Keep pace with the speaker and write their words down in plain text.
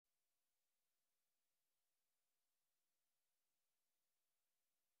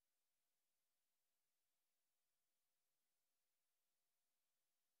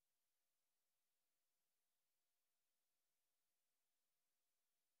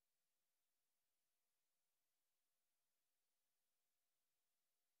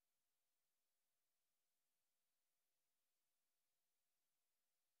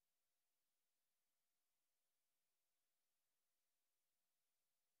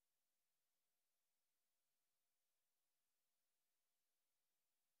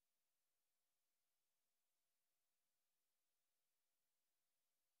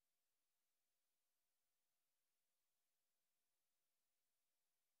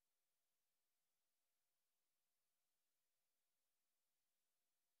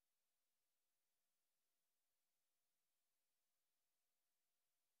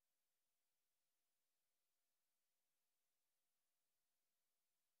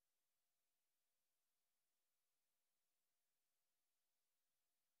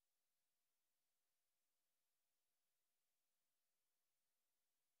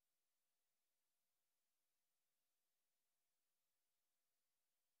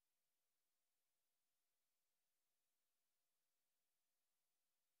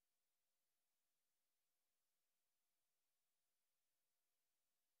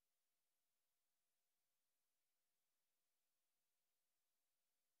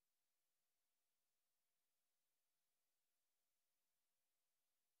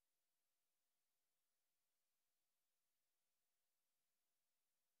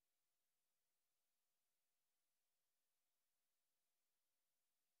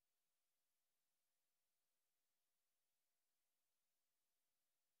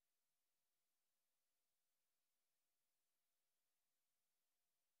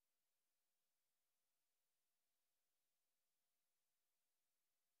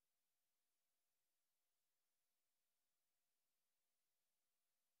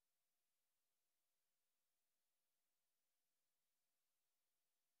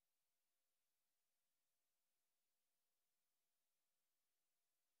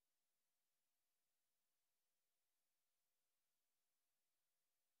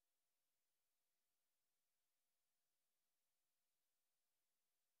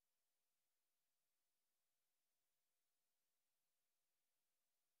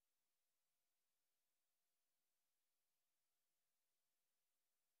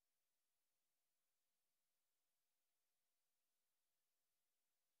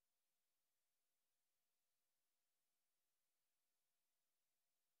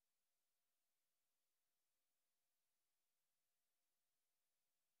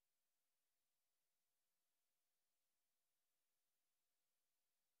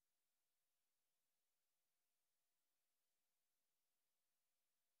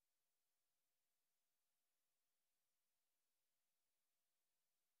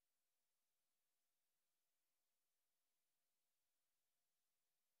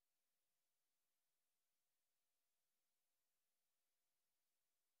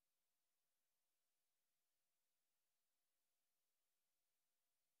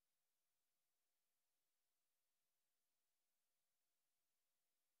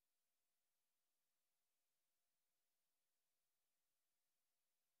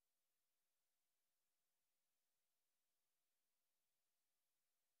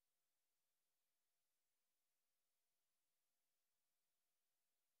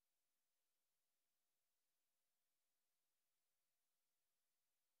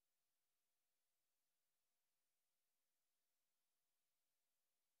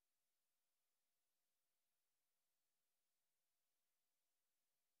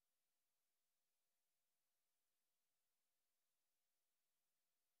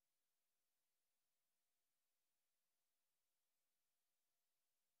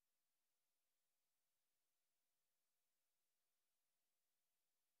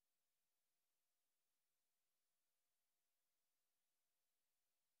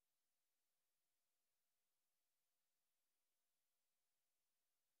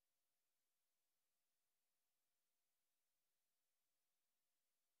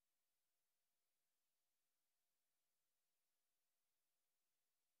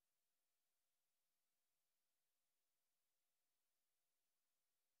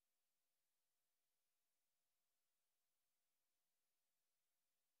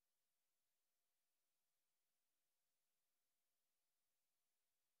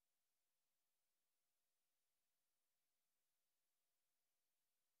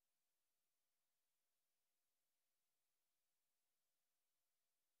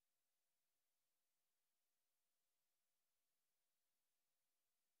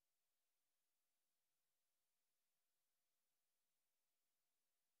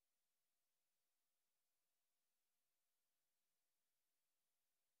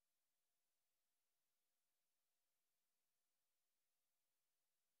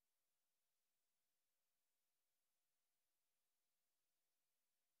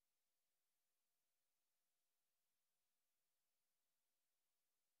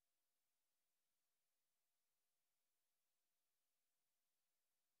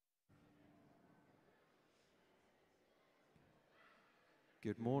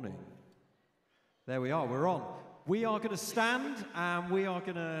Good morning. There we are, we're on. We are going to stand and we are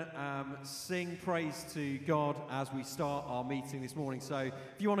going to sing praise to God as we start our meeting this morning. So if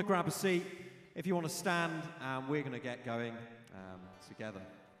you want to grab a seat, if you want to stand, we're going to get going together.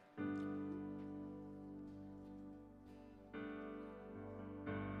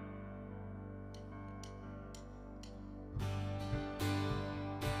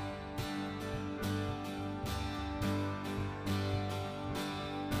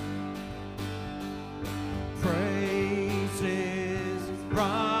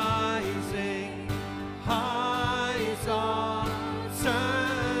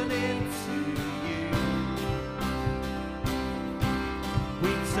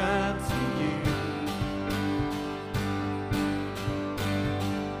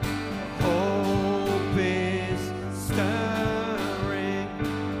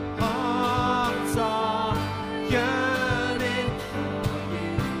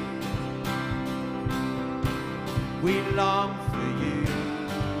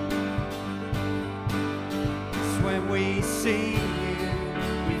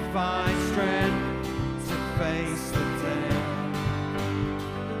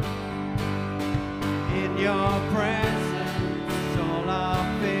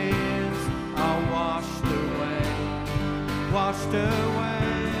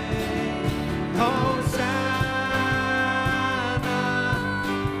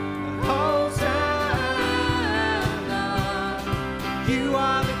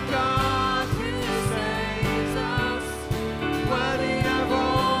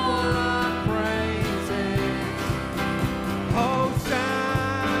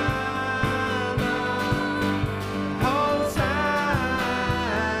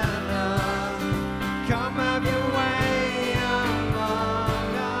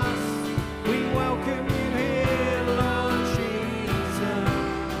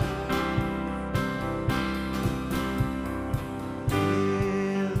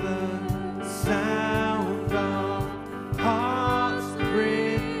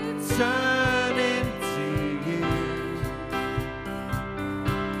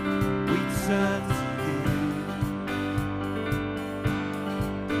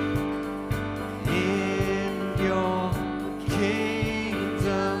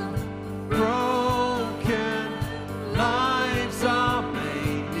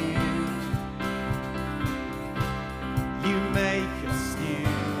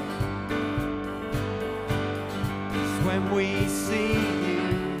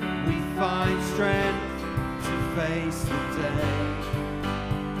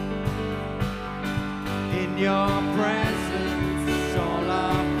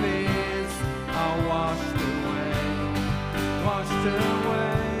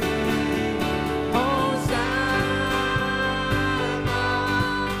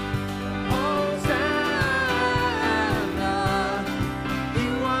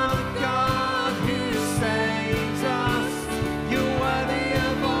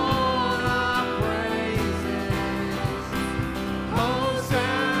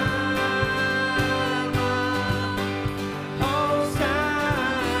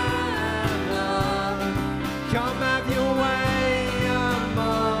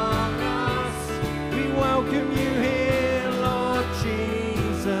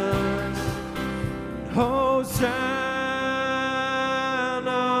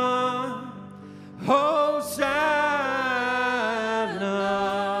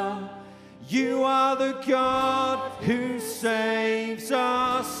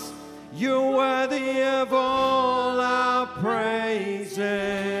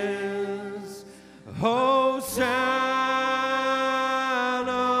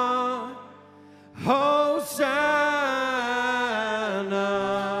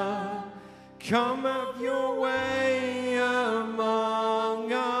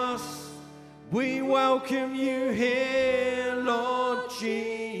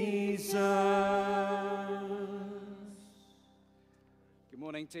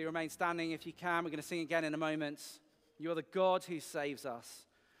 Do remain standing if you can. We're going to sing again in a moment. You are the God who saves us,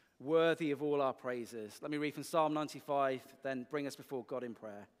 worthy of all our praises. Let me read from Psalm 95, then bring us before God in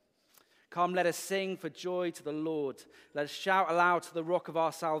prayer. Come, let us sing for joy to the Lord. Let us shout aloud to the rock of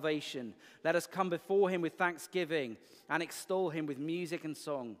our salvation. Let us come before him with thanksgiving and extol him with music and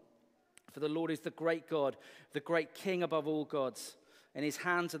song. For the Lord is the great God, the great King above all gods. In his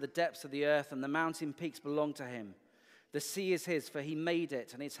hands are the depths of the earth, and the mountain peaks belong to him. The sea is his, for he made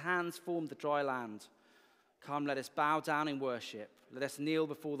it, and his hands formed the dry land. Come, let us bow down in worship. Let us kneel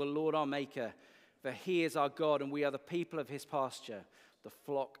before the Lord our Maker, for he is our God, and we are the people of his pasture, the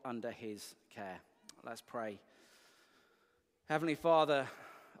flock under his care. Let's pray. Heavenly Father,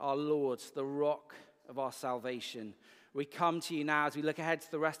 our Lord, the rock of our salvation, we come to you now as we look ahead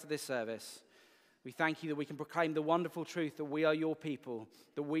to the rest of this service. We thank you that we can proclaim the wonderful truth that we are your people,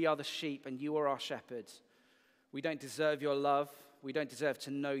 that we are the sheep and you are our shepherds. We don't deserve your love. We don't deserve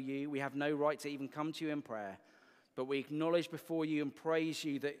to know you. We have no right to even come to you in prayer. But we acknowledge before you and praise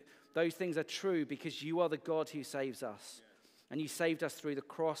you that those things are true because you are the God who saves us. And you saved us through the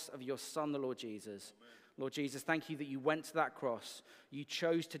cross of your Son, the Lord Jesus. Amen. Lord Jesus, thank you that you went to that cross. You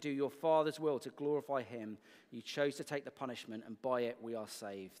chose to do your Father's will to glorify him. You chose to take the punishment, and by it we are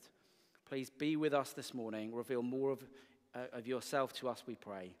saved. Please be with us this morning. Reveal more of yourself to us, we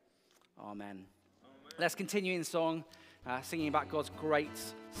pray. Amen. Amen. Let's continue in song, singing about God's great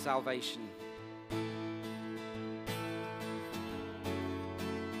salvation.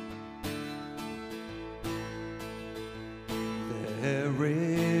 There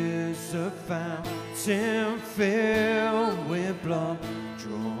is a fountain filled with blood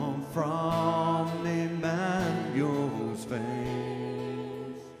drawn from Emmanuel's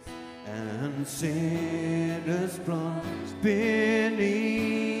veins, and sinners plunged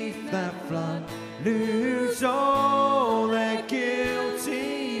beneath that flood lose all their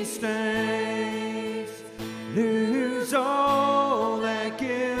guilty stains, lose all their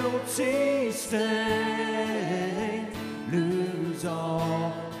guilty stains, lose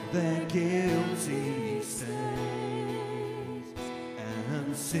all their guilty stains,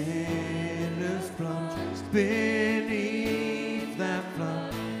 and sinners plunged beneath that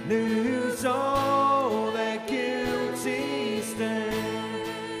flood lose all their guilty stains.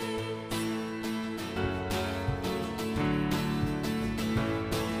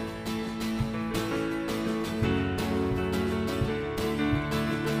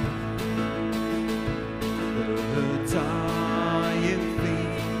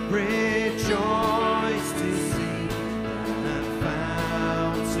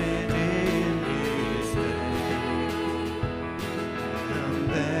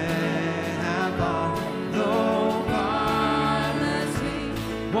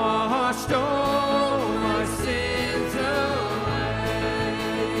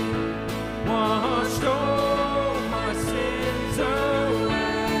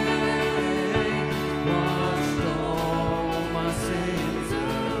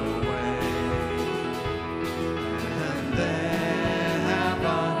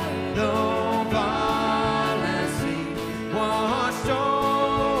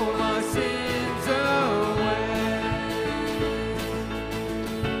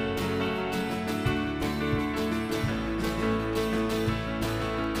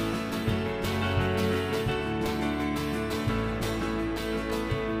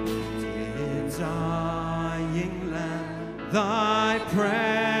 Thy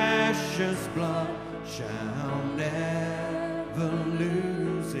precious blood shall never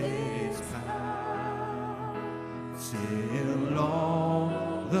lose its power, till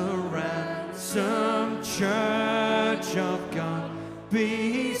all the ransomed church of God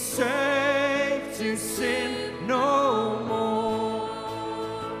be saved to sin no more,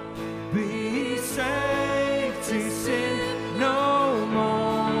 be saved to sin no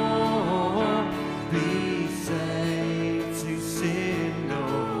more, be saved to sin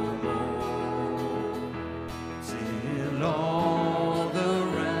no more, till all the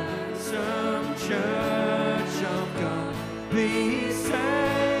ransomed church of God be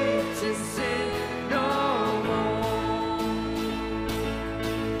saved to sin no more.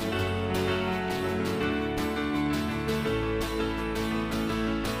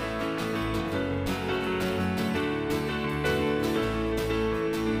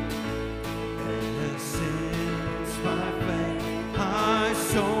 And since by faith I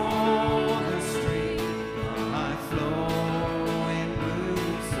saw the stream, I flowing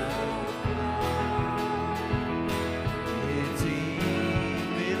roots of blood,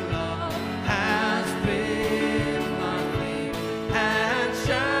 redeeming love has been my theme, and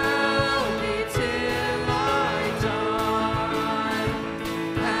shall be till I die,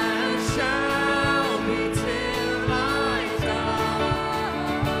 and shall be till I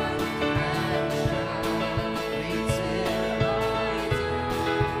die, and shall be till I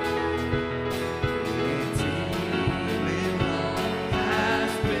die.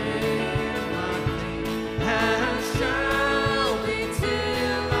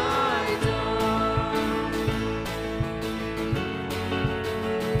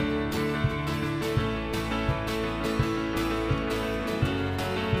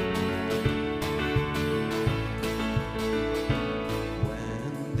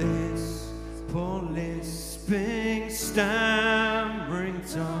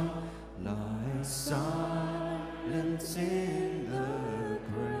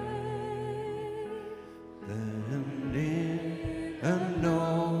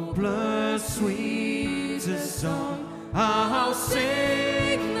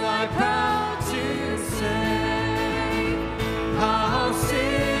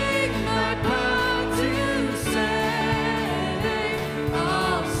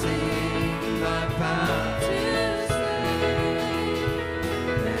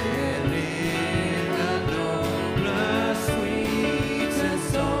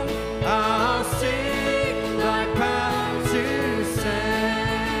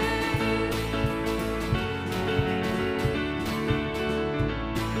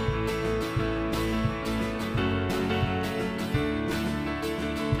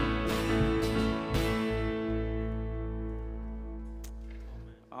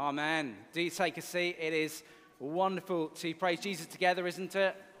 Amen. Do take a seat. It is wonderful to praise Jesus together, isn't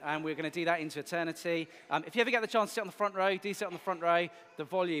it? And we're going to do that into eternity. If you ever get the chance to sit on the front row, do sit on the front row. The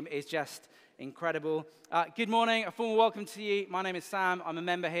volume is just incredible. Good morning. A formal welcome to you. My name is Sam. I'm a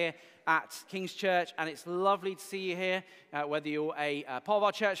member here at King's Church, and it's lovely to see you here. Whether you're a part of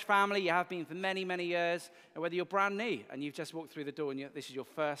our church family, you have been for many, many years, and whether you're brand new and you've just walked through the door and this is your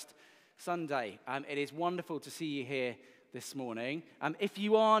first Sunday. It is wonderful to see you here this morning. If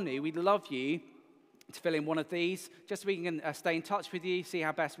you are new, we'd love you to fill in one of these, just so we can stay in touch with you, see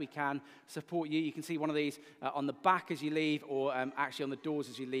how best we can support you. You can see one of these on the back as you leave, or actually on the doors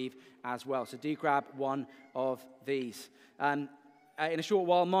as you leave as well. So do grab one of these. In a short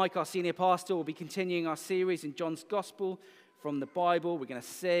while, Mike, our senior pastor, will be continuing our series in John's Gospel from the Bible. We're going to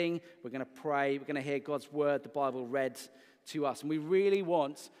sing, we're going to pray, we're going to hear God's word, the Bible, read to us. And we really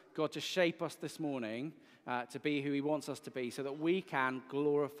want God to shape us this morning to be who he wants us to be, so that we can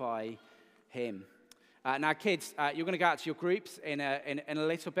glorify him. Now, kids, you're going to go out to your groups in a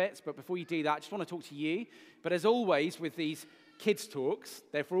little bit, but before you do that, I just want to talk to you. But as always, with these kids' talks,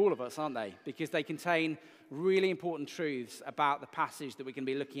 they're for all of us, aren't they? Because they contain really important truths about the passage that we're going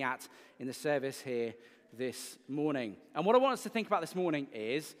to be looking at in the service here this morning. And what I want us to think about this morning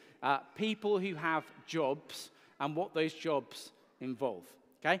is people who have jobs and what those jobs involve.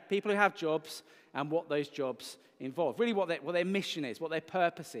 Okay? People who have jobs and what those jobs involve. Really what their mission is, what their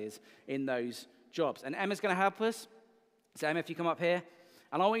purpose is in those jobs. And Emma's going to help us. So Emma, if you come up here.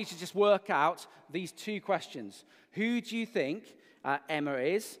 And I want you to just work out these two questions. Who do you think Emma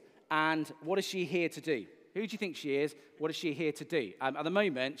is, and what is she here to do? Who do you think she is? What is she here to do? At the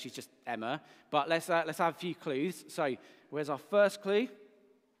moment, she's just Emma, but let's have a few clues. So where's our first clue?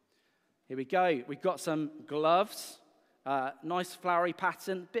 Here we go. We've got some gloves. Nice flowery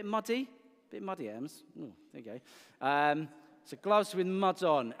pattern. Bit muddy, Ems. Oh, there you go. So gloves with mud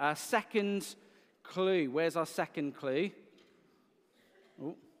on. Second clue. Where's our second clue?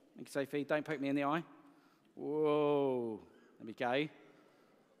 Oh, thank you, Sophie. Don't poke me in the eye. Whoa. There we go.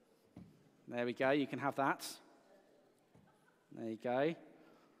 There we go. You can have that. There you go.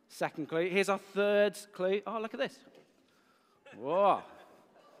 Second clue. Here's our third clue. Oh, look at this. Whoa.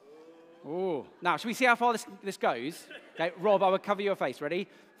 Oh. Now, should we see how far this goes? Okay, Rob, I will cover your face. Ready?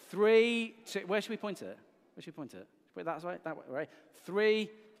 3, 2. Where should we point it? Where should we point it? Put it that way, right? 3,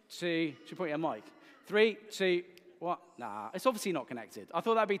 2, should we point it at Mike? 3, 2, what? Nah, it's obviously not connected. I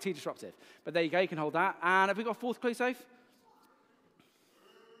thought that'd be too disruptive. But there you go, you can hold that. And have we got a fourth clue, Soph?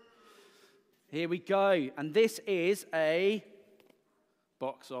 Here we go. And this is a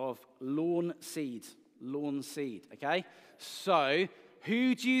box of lawn seed, okay? So,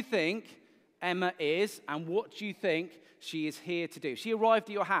 who do you think Emma is, and what do you think she is here to do? She arrived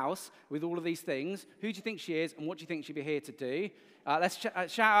at your house with all of these things. Who do you think she is, and what do you think she'll be here to do? Let's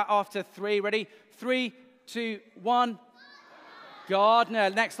shout out after 3. Ready? 3, 2, 1. Gardener.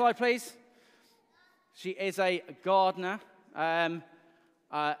 Next slide, please. She is a gardener.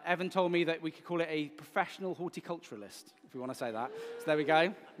 Evan told me that we could call it a professional horticulturalist, if we want to say that. So there we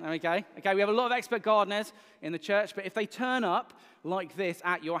go. Okay, we have a lot of expert gardeners in the church, but if they turn up like this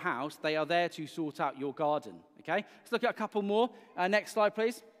at your house, they are there to sort out your garden. Okay, let's look at a couple more. Next slide,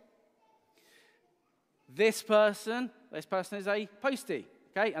 please. This person is a postie.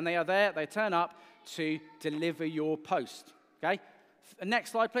 Okay, and they are there. They turn up to deliver your post. Okay,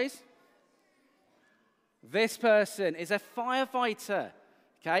 next slide, please. This person is a firefighter.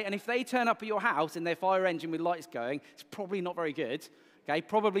 Okay, and if they turn up at your house in their fire engine with lights going, it's probably not very good. Okay,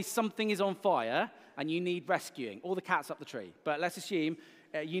 probably something is on fire and you need rescuing, or the cat's up the tree. But let's assume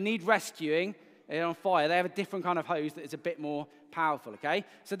you need rescuing, they're on fire. They have a different kind of hose that is a bit more powerful, okay?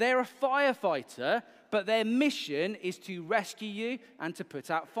 So they're a firefighter, but their mission is to rescue you and to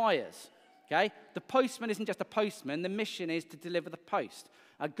put out fires, okay? The postman isn't just a postman. The mission is to deliver the post.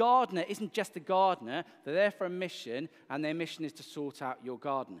 A gardener isn't just a gardener. They're there for a mission, and their mission is to sort out your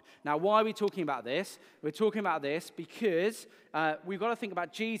garden. Now, why are we talking about this? We're talking about this because we've got to think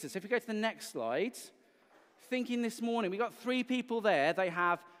about Jesus. If we go to the next slide, thinking this morning, we've got 3 people there. They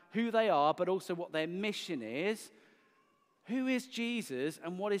have who they are, but also what their mission is. Who is Jesus,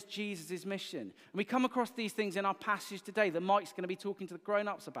 and what is Jesus' mission? And we come across these things in our passage today that Mike's going to be talking to the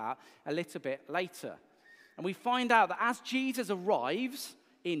grown-ups about a little bit later. And we find out that as Jesus arrives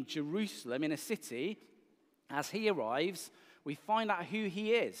in Jerusalem, in a city, as he arrives, we find out who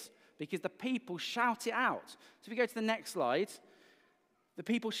he is, because the people shout it out. So if we go to the next slide, the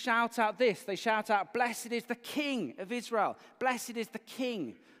people shout out this. They shout out, "Blessed is the King of Israel. Blessed is the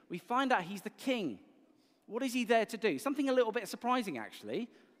King." We find out he's the King. What is he there to do? Something a little bit surprising, actually.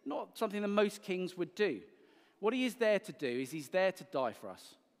 Not something that most kings would do. What he is there to do is he's there to die for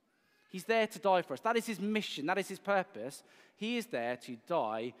us. He's there to die for us. That is his mission. That is his purpose. He is there to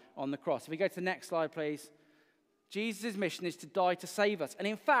die on the cross. If we go to the next slide, please. Jesus' mission is to die to save us. And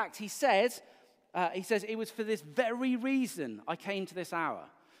in fact, he says, it was for this very reason I came to this hour.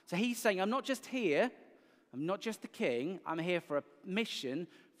 So he's saying, I'm not just here. I'm not just the king. I'm here for a mission,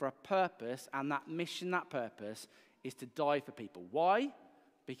 for a purpose. And that mission, that purpose is to die for people. Why?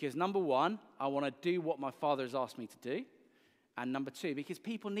 Because number one, I want to do what my Father has asked me to do. And number two, because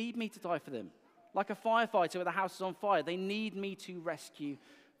people need me to die for them. Like a firefighter where the house is on fire, they need me to rescue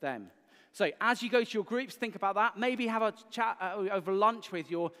them. So as you go to your groups, think about that. Maybe have a chat over lunch with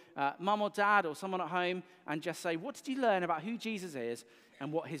your mum or dad or someone at home and just say, what did you learn about who Jesus is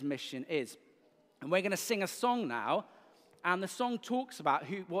and what his mission is? And we're going to sing a song now. And the song talks about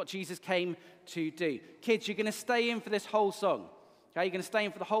what Jesus came to do. Kids, you're going to stay in for this whole song. Okay, you're going to stay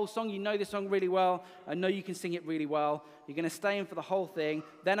in for the whole song. You know this song really well. I know you can sing it really well. You're going to stay in for the whole thing.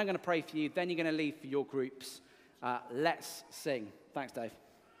 Then I'm going to pray for you. Then you're going to leave for your groups. Let's sing. Thanks, Dave.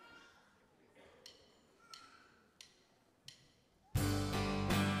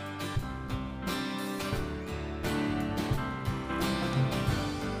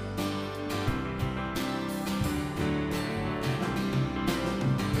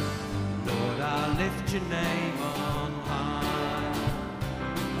 Lord, I lift your name on high.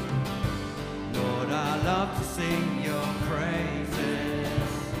 Lord, I love to sing your praises.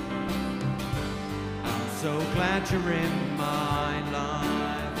 I'm so glad you're in my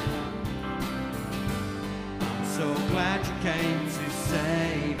life. I'm so glad you came to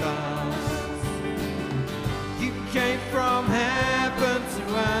save us. You came from heaven to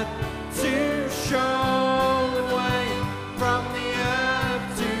earth to show the way from the earth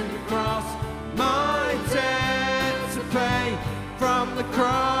to the cross. My debt to pay, from the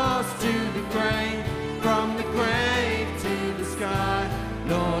cross to the grave, from the grave to the sky.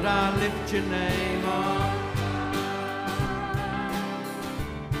 Lord, I lift your name on.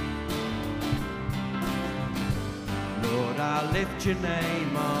 Lord, I lift your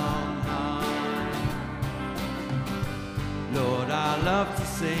name on high. Lord, I love to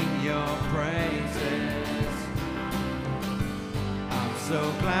sing your praises. I'm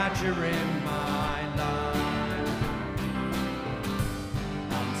so glad you're in my life.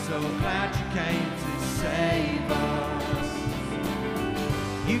 I'm so glad you came to save us.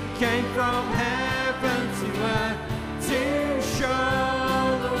 You came from heaven to earth to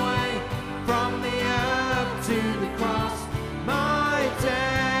show the way from the earth to the cross. My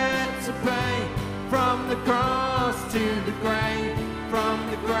debt to pay, from the cross to the grave, from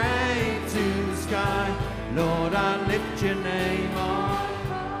the grave to the sky. Lord, I lift your name on.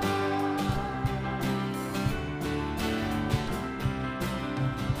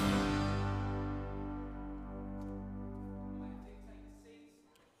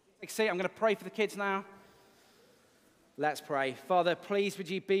 Take a seat. I'm going to pray for the kids now. Let's pray. Father, please would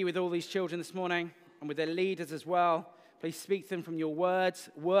you be with all these children this morning and with their leaders as well. Please speak to them from your words,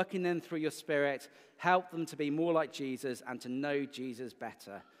 work in them through your Spirit. Help them to be more like Jesus and to know Jesus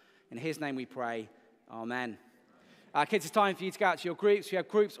better. In his name we pray. Amen. Kids, it's time for you to go out to your groups. We have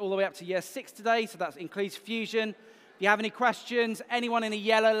groups all the way up to year 6 today, so that includes Fusion. If you have any questions, anyone in a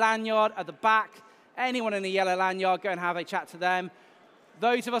yellow lanyard at the back, anyone in a yellow lanyard, go and have a chat to them.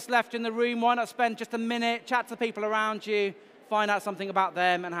 Those of us left in the room, why not spend just a minute, chat to the people around you, find out something about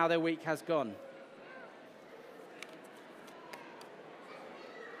them and how their week has gone.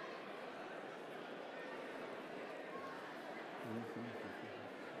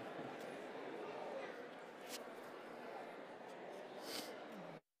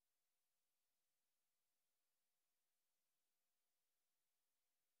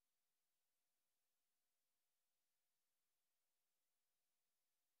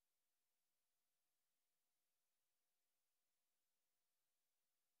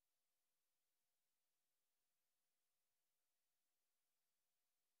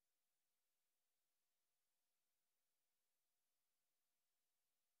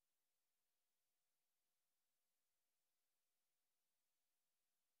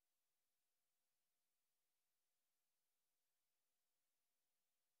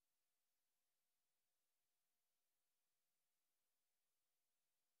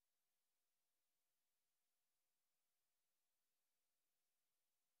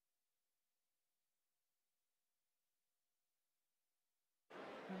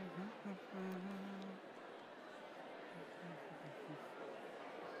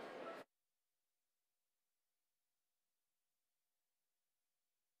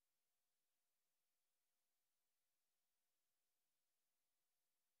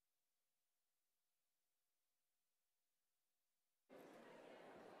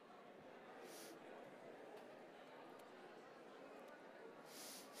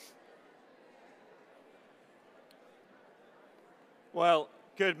 Well,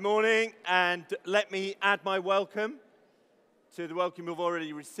 good morning, and let me add my welcome to the welcome you've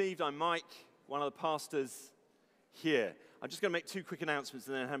already received. I'm Mike, one of the pastors here. I'm just going to make two quick announcements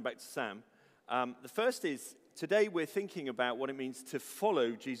and then hand back to Sam. The first is, today we're thinking about what it means to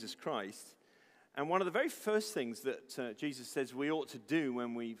follow Jesus Christ. And one of the very first things that Jesus says we ought to do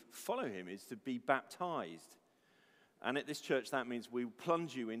when we follow him is to be baptized. And at this church, that means we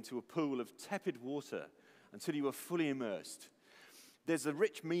plunge you into a pool of tepid water until you are fully immersed. There's a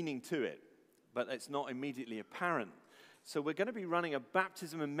rich meaning to it, but it's not immediately apparent. So we're going to be running a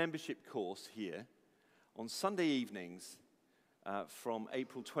baptism and membership course here on Sunday evenings from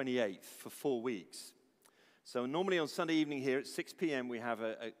April 28th for 4 weeks. So normally on Sunday evening here at 6 p.m. we have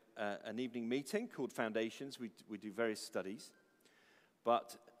an evening meeting called Foundations. We do various studies.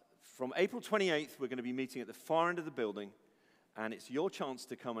 But from April 28th, we're going to be meeting at the far end of the building, and it's your chance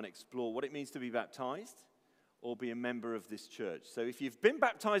to come and explore what it means to be baptized or be a member of this church. So if you've been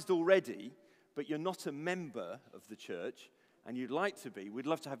baptized already, but you're not a member of the church, and you'd like to be, we'd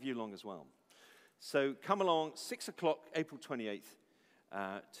love to have you along as well. So come along, 6 o'clock, April 28th,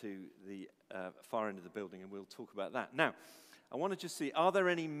 to the far end of the building, and we'll talk about that. Now, I want to just see, are there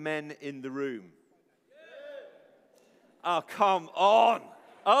any men in the room? Oh, come on.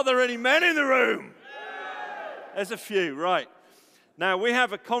 Are there any men in the room? There's a few, right. Now, we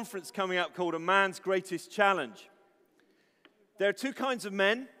have a conference coming up called A Man's Greatest Challenge. There are two kinds of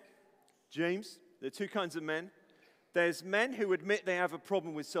men, James. There are two kinds of men. There's men who admit they have a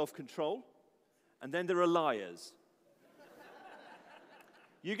problem with self-control, and then there are liars.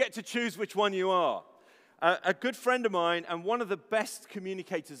 You get to choose which one you are. A good friend of mine, and one of the best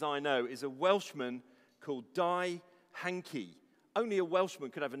communicators I know, is a Welshman called Di Hankey. Only a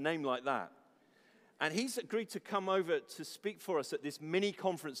Welshman could have a name like that. And he's agreed to come over to speak for us at this mini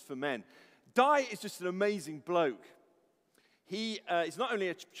conference for men. Di is just an amazing bloke. He is not only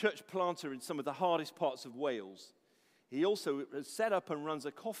a church planter in some of the hardest parts of Wales, he also has set up and runs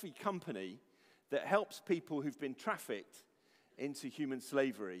a coffee company that helps people who've been trafficked into human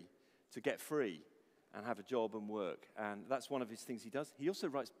slavery to get free and have a job and work. And that's one of his things he does. He also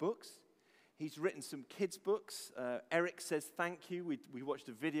writes books. He's written some kids' books. Eric Says Thank You. We watched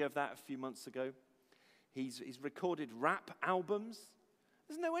a video of that a few months ago. He's recorded rap albums.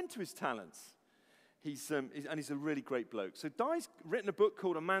 There's no end to his talents. He's a really great bloke. So Di's written a book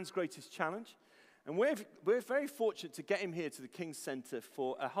called A Man's Greatest Challenge. And we're very fortunate to get him here to the King's Centre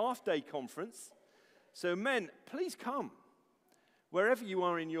for a half-day conference. So men, please come. Wherever you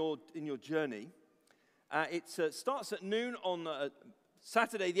are in your journey. It starts at noon on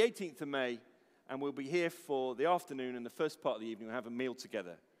Saturday, the 18th of May. And we'll be here for the afternoon and the first part of the evening. We'll have a meal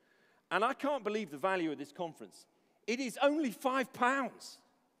together. And I can't believe the value of this conference. It is only £5.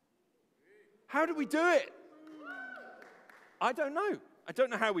 How do we do it? I don't know. I don't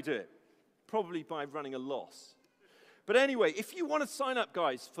know how we do it. Probably by running a loss. But anyway, if you want to sign up,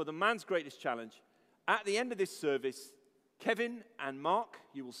 guys, for the Man's Greatest Challenge, at the end of this service, Kevin and Mark,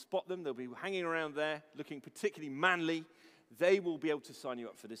 you will spot them. They'll be hanging around there, looking particularly manly. They will be able to sign you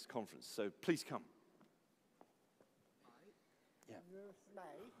up for this conference. So please come. Yeah.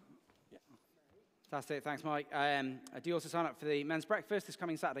 Fantastic, thanks Mike. I do also sign up for the men's breakfast this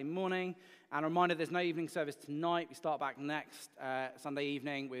coming Saturday morning. And a reminder, there's no evening service tonight. We start back next Sunday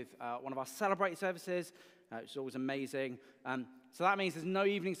evening with one of our Celebrate services, which is always amazing. So that means there's no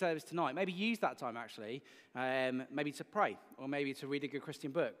evening service tonight. Maybe use that time actually, maybe to pray, or maybe to read a good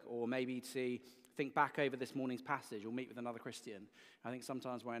Christian book, or maybe to think back over this morning's passage, or meet with another Christian. I think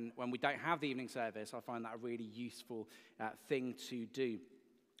sometimes when we don't have the evening service, I find that a really useful thing to do.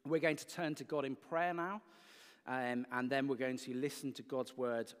 We're going to turn to God in prayer now, and then we're going to listen to God's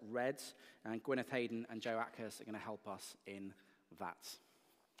word read, and Gwyneth Hayden and Joe Atkins are going to help us in that.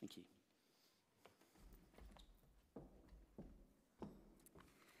 Thank you.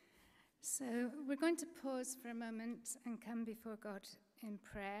 So we're going to pause for a moment and come before God in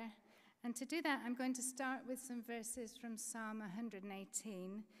prayer. And to do that, I'm going to start with some verses from Psalm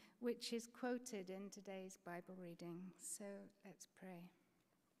 118, which is quoted in today's Bible reading. So let's pray.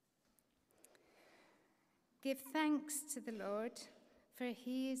 Give thanks to the Lord, for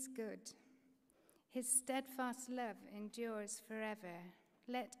he is good. His steadfast love endures forever.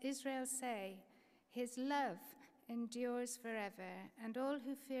 Let Israel say, his love endures forever. And all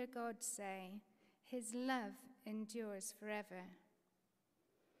who fear God say, his love endures forever.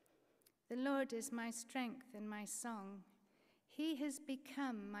 The Lord is my strength and my song. He has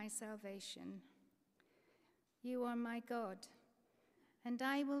become my salvation. You are my God, and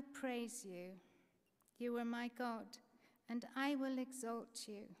I will praise you. You are my God, and I will exalt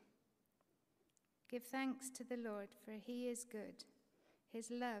you. Give thanks to the Lord, for he is good. His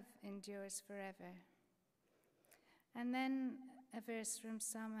love endures forever. And then a verse from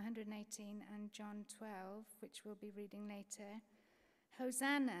Psalm 118 and John 12, which we'll be reading later.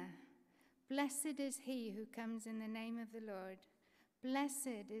 Hosanna, blessed is he who comes in the name of the Lord.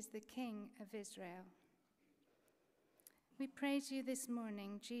 Blessed is the King of Israel. We praise you this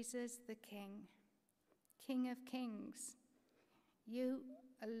morning, Jesus the King, King of kings. You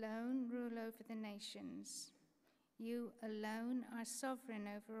alone rule over the nations. You alone are sovereign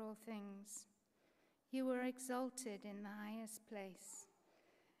over all things. You were exalted in the highest place.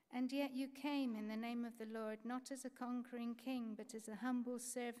 And yet you came in the name of the Lord, not as a conquering king, but as a humble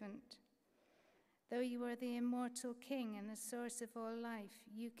servant. Though you are the immortal King and the source of all life,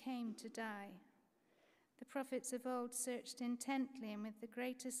 you came to die. The prophets of old searched intently and with the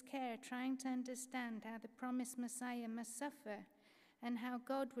greatest care, trying to understand how the promised Messiah must suffer and how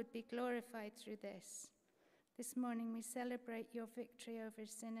God would be glorified through this. This morning we celebrate your victory over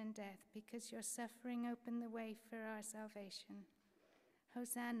sin and death because your suffering opened the way for our salvation.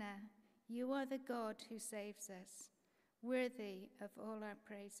 Hosanna, you are the God who saves us, worthy of all our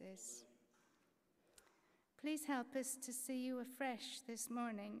praises. Please help us to see you afresh this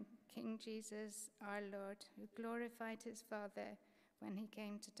morning, King Jesus, our Lord, who glorified his Father when he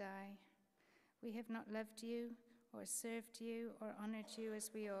came to die. We have not loved you or served you or honored you as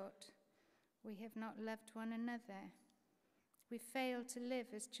we ought. We have not loved one another. We fail to live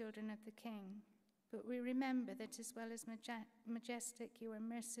as children of the King, but we remember that as well as majestic, you are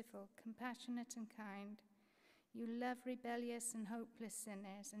merciful, compassionate, and kind. You love rebellious and hopeless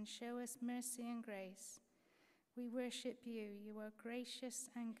sinners and show us mercy and grace. We worship you. You are gracious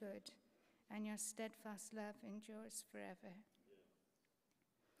and good, and your steadfast love endures forever.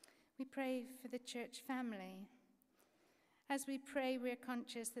 We pray for the church family. As we pray, we're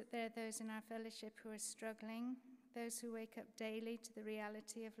conscious that there are those in our fellowship who are struggling, those who wake up daily to the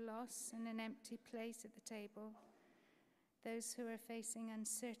reality of loss and an empty place at the table, those who are facing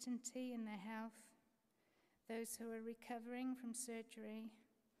uncertainty in their health, those who are recovering from surgery,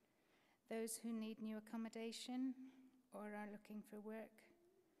 those who need new accommodation or are looking for work,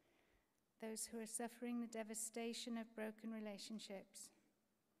 those who are suffering the devastation of broken relationships.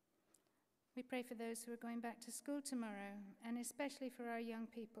 We pray for those who are going back to school tomorrow, and especially for our young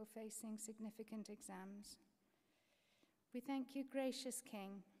people facing significant exams. We thank you, gracious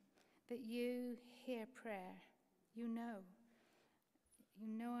King, that you hear prayer. You know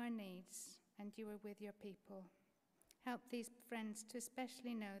our needs, and you are with your people. Help these friends to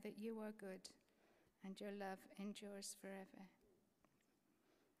especially know that you are good, and your love endures forever.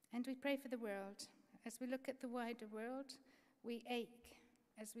 And we pray for the world. As we look at the wider world, we ache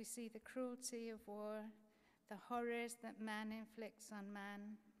as we see the cruelty of war, the horrors that man inflicts on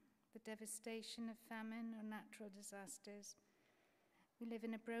man, the devastation of famine or natural disasters. We live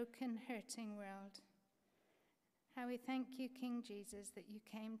in a broken, hurting world. How we thank you, King Jesus, that you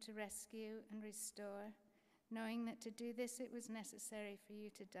came to rescue and restore, knowing that to do this it was necessary for you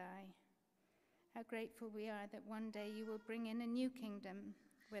to die. How grateful we are that one day you will bring in a new kingdom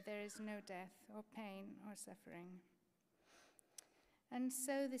where there is no death or pain or suffering. And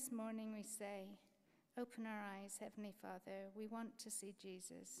so this morning we say, open our eyes, Heavenly Father. We want to see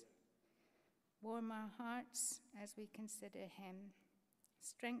Jesus. Warm our hearts as we consider him.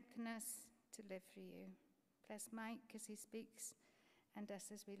 Strengthen us to live for you. Bless Mike as he speaks and us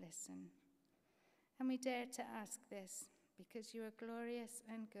as we listen. And we dare to ask this because you are glorious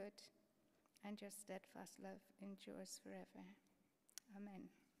and good, and your steadfast love endures forever. Amen.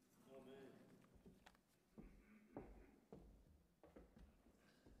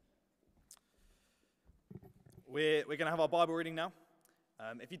 We're going to have our Bible reading now.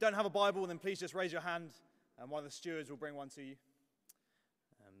 If you don't have a Bible, then please just raise your hand, and one of the stewards will bring one to you.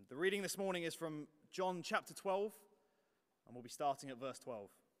 The reading this morning is from John chapter 12, and we'll be starting at verse 12.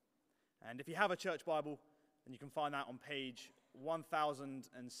 And if you have a church Bible, then you can find that on page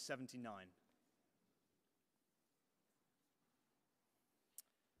 1079.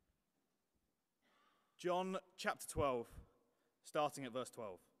 John chapter 12, starting at verse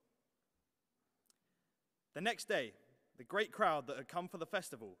 12. The next day, the great crowd that had come for the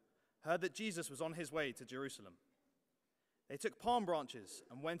festival heard that Jesus was on his way to Jerusalem. They took palm branches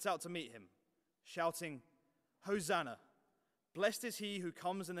and went out to meet him, shouting, "Hosanna! Blessed is he who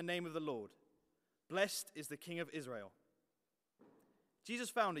comes in the name of the Lord. Blessed is the King of Israel." Jesus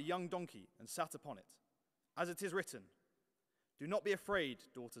found a young donkey and sat upon it, as it is written, "Do not be afraid,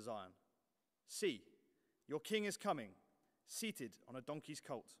 daughter Zion. See, your king is coming, seated on a donkey's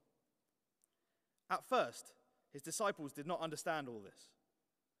colt." At first, his disciples did not understand all this.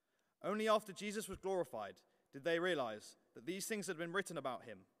 Only after Jesus was glorified did they realize that these things had been written about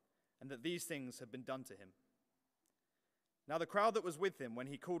him and that these things had been done to him. Now the crowd that was with him when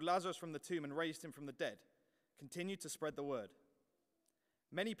he called Lazarus from the tomb and raised him from the dead continued to spread the word.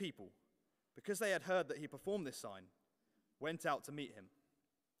 Many people, because they had heard that he performed this sign, went out to meet him.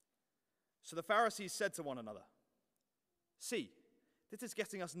 So the Pharisees said to one another, "See, this is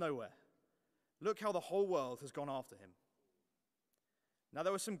getting us nowhere. Look how the whole world has gone after him." Now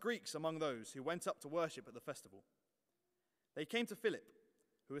there were some Greeks among those who went up to worship at the festival. They came to Philip,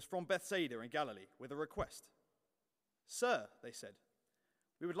 who was from Bethsaida in Galilee, with a request. "Sir," they said,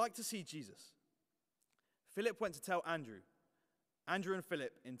 "we would like to see Jesus." Philip went to tell Andrew. Andrew and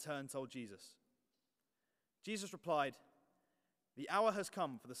Philip in turn told Jesus. Jesus replied, "The hour has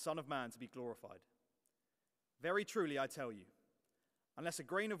come for the Son of Man to be glorified. Very truly I tell you, unless a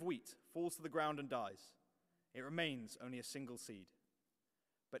grain of wheat falls to the ground and dies, it remains only a single seed.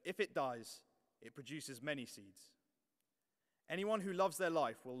 But if it dies, it produces many seeds. Anyone who loves their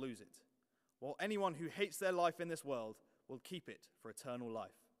life will lose it, while anyone who hates their life in this world will keep it for eternal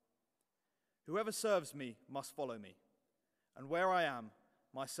life. Whoever serves me must follow me, and where I am,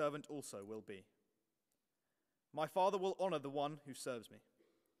 my servant also will be. My Father will honor the one who serves me.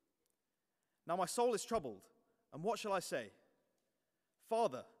 Now my soul is troubled, and what shall I say?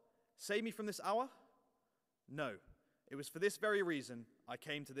 Father, save me from this hour? No, it was for this very reason I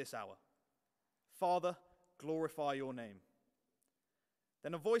came to this hour. Father, glorify your name."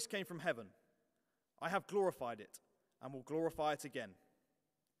 Then a voice came from heaven. "I have glorified it, and will glorify it again."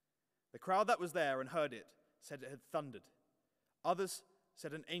 The crowd that was there and heard it said it had thundered. Others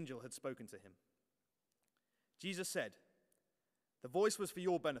said an angel had spoken to him. Jesus said, "The voice was for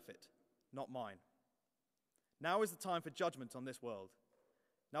your benefit, not mine. Now is the time for judgment on this world.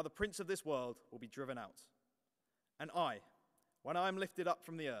 Now the prince of this world will be driven out. And I, when I am lifted up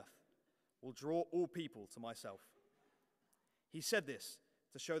from the earth, will draw all people to myself." He said this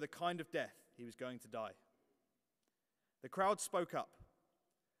to show the kind of death he was going to die. The crowd spoke up.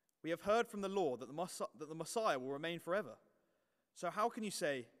 "We have heard from the law that the Messiah will remain forever. So how can you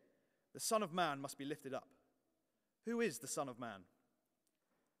say, 'The Son of Man must be lifted up'? Who is the Son of Man?"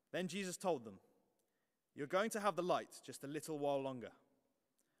 Then Jesus told them, "You're going to have the light just a little while longer.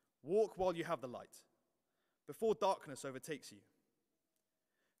 Walk while you have the light, before darkness overtakes you.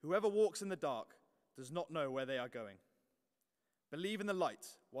 Whoever walks in the dark does not know where they are going. Believe in the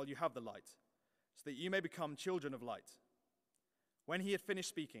light while you have the light, so that you may become children of light." When he had finished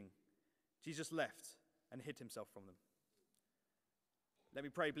speaking, Jesus left and hid himself from them. Let me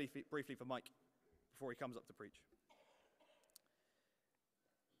pray briefly for Mike before he comes up to preach.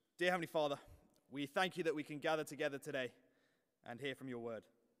 Dear Heavenly Father, we thank you that we can gather together today and hear from your word.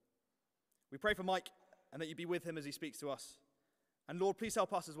 We pray for Mike and that you be with him as he speaks to us. And Lord, please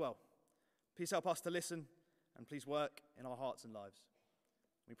help us as well. Please help us to listen and please work in our hearts and lives.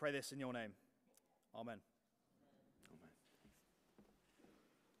 We pray this in your name. Amen.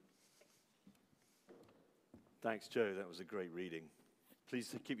 Thanks, Joe. That was a great reading.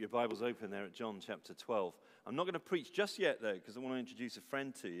 Please keep your Bibles open there at John chapter 12. I'm not going to preach just yet, though, because I want to introduce a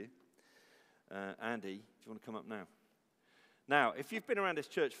friend to you. Andy, do you want to come up now? Now, if you've been around this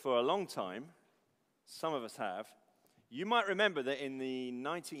church for a long time, some of us have, you might remember that in the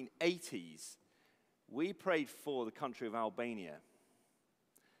 1980s, we prayed for the country of Albania.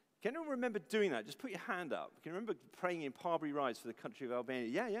 Can you remember doing that? Just put your hand up. Can you remember praying in Parbury Rise for the country of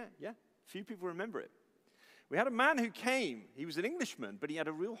Albania? Yeah. A few people remember it. We had a man who came. He was an Englishman, but he had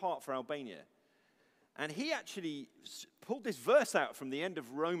a real heart for Albania. And he actually pulled this verse out from the end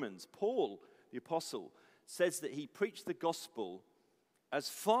of Romans. Paul, the apostle, says that he preached the gospel as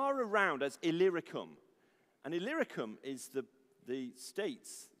far around as Illyricum. And Illyricum is the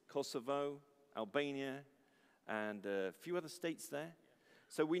states, Kosovo, Albania, and a few other states there.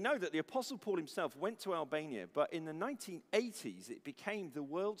 So we know that the apostle Paul himself went to Albania, but in the 1980s, it became the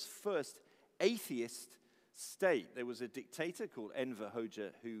world's first atheist state. There was a dictator called Enver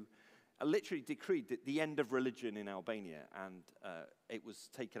Hoxha who literally decreed the end of religion in Albania, and it was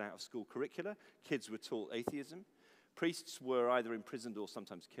taken out of school curricula. Kids were taught atheism. Priests were either imprisoned or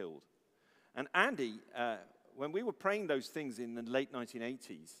sometimes killed. And Andy, when we were praying those things in the late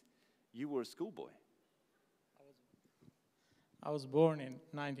 1980s, you were a schoolboy. I was born in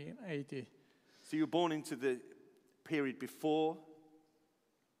 1980. So you were born into the period before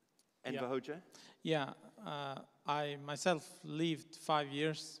Enver Hoxha? Yeah, I myself lived 5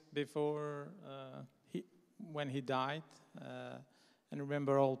 years before when he died, and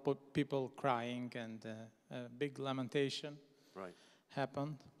remember all people crying and a big lamentation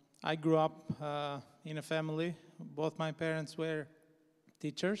happened. I grew up in a family. Both my parents were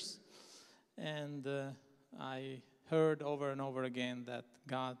teachers, and I heard over and over again that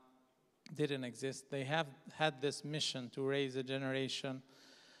God didn't exist. They have had this mission to raise a generation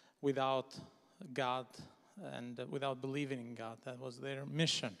without God and without believing in God. That was their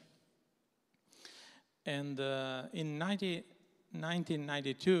mission. And in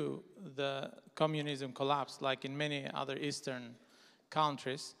 1992, the communism collapsed, like in many other Eastern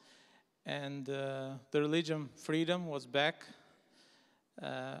countries, and the religion freedom was back.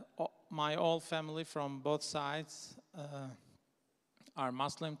 My whole family from both sides are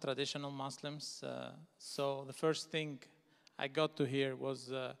Muslim, traditional Muslims. So the first thing I got to hear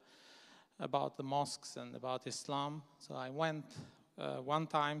was about the mosques and about Islam. So I went one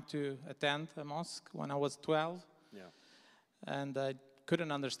time to attend a mosque when I was 12. Yeah. And I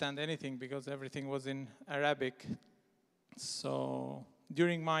couldn't understand anything because everything was in Arabic. So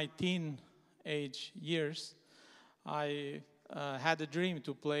during my teenage years, I had a dream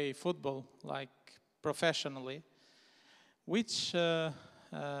to play football, like professionally, which didn't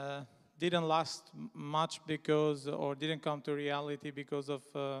last much or didn't come to reality because of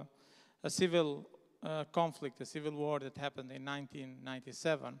a civil conflict, a civil war that happened in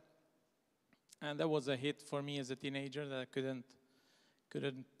 1997. And that was a hit for me as a teenager, that I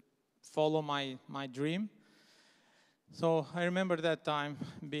couldn't follow my dream. So I remember that time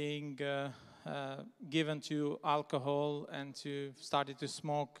being given to alcohol and started to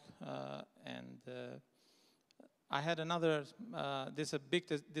smoke. I had another big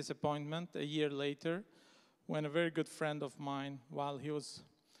disappointment a year later when a very good friend of mine, while he was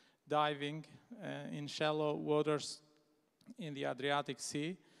diving in shallow waters in the Adriatic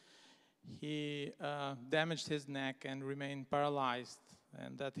Sea, he damaged his neck and remained paralyzed,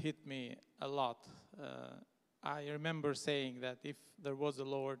 and that hit me a lot. I remember saying that if there was a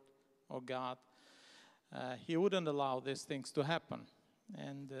Lord or God, he wouldn't allow these things to happen.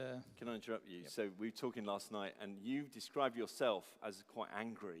 And can I interrupt you? Yep. So we were talking last night, and you described yourself as quite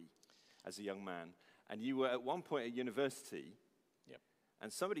angry as a young man, and you were at one point at university. Yep.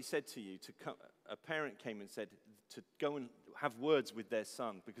 And somebody said to you a parent came and said to go and have words with their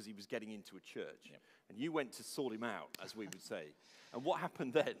son because he was getting into a church. Yep. And you went to sort him out, as we would say. And what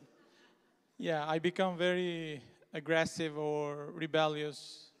happened then? Yeah, I become very aggressive or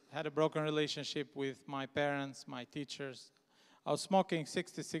rebellious, had a broken relationship with my parents, my teachers. I was smoking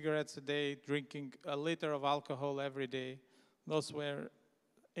 60 cigarettes a day, drinking a liter of alcohol every day. Those were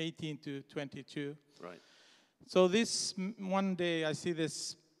 18 to 22. Right. So one day I see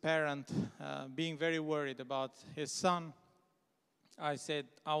this parent being very worried about his son. I said,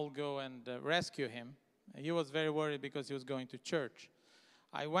 I'll go and rescue him. He was very worried because he was going to church.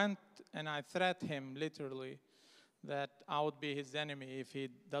 I went and I threatened him literally that I would be his enemy if he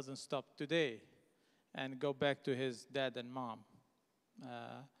doesn't stop today and go back to his dad and mom.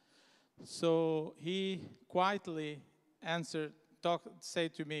 So he quietly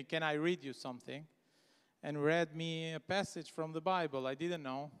said to me, can I read you something? And read me a passage from the Bible I didn't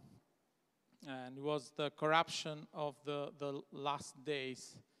know. And it was the corruption of the last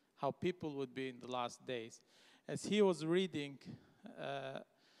days, how people would be in the last days. As he was reading,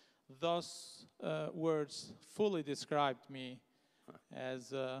 those words fully described me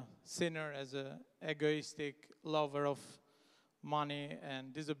as a sinner, as an egoistic lover of money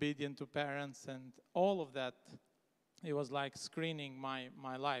and disobedient to parents, and all of that. It was like screening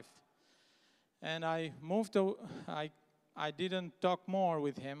my life. And I moved to, I didn't talk more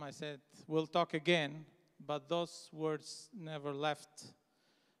with him. I said, we'll talk again. But those words never left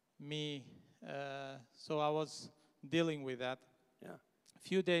me. So I was dealing with that. Yeah. A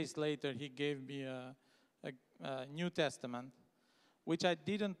few days later, he gave me a New Testament, which I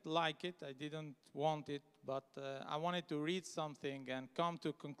didn't like it. I didn't want it. But I wanted to read something and come to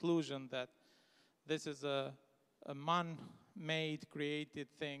a conclusion that this is a man-made, created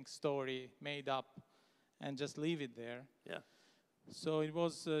thing, story, made up, and just leave it there. Yeah. So it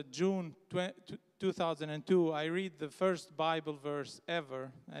was June 2002. I read the first Bible verse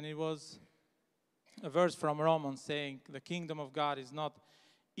ever, and it was a verse from Romans saying, the kingdom of God is not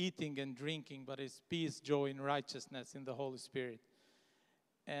eating and drinking, but is peace, joy, and righteousness in the Holy Spirit.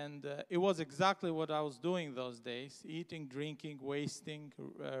 And it was exactly what I was doing those days, eating, drinking, wasting,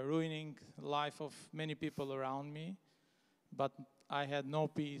 ruining the life of many people around me. But I had no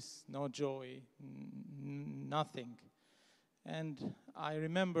peace, no joy, nothing. And I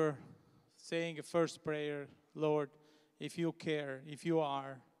remember saying a first prayer, Lord, if you care, if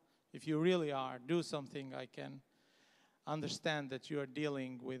you really are, do something I can understand that you are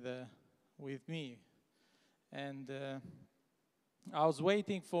dealing with me. And I was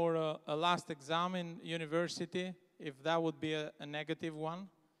waiting for a last exam in university, if that would be a negative one.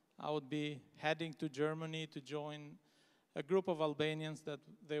 I would be heading to Germany to join a group of Albanians that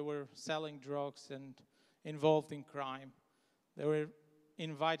they were selling drugs and involved in crime. They were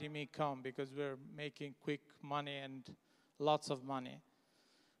inviting me come because we're making quick money and lots of money.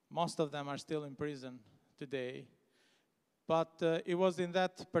 Most of them are still in prison today. But it was in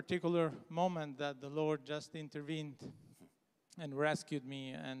that particular moment that the Lord just intervened and rescued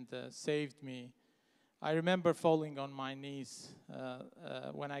me and saved me. I remember falling on my knees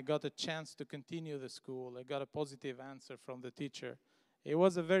when I got a chance to continue the school. I got a positive answer from the teacher. It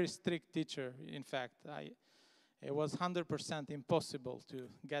was a very strict teacher, in fact. It was 100% impossible to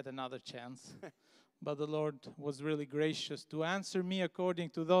get another chance. But the Lord was really gracious to answer me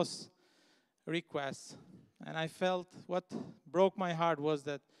according to those requests. And I felt what broke my heart was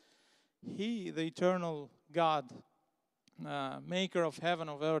that He, the eternal God, maker of heaven,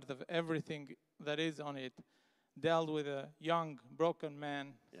 of earth, of everything that is on it, dealt with a young, broken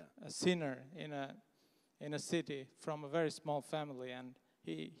man, a sinner in a city from a very small family. And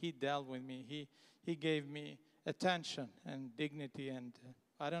he dealt with me. He gave me attention and dignity, and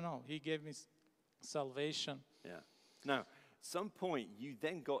I don't know, He gave me salvation. Yeah. Now, at some point, you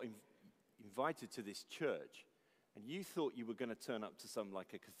then got invited to this church, and you thought you were going to turn up to some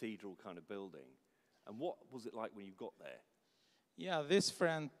like a cathedral kind of building. And what was it like when you got there? Yeah, this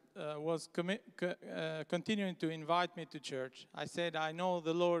friend was continuing to invite me to church. I said, I know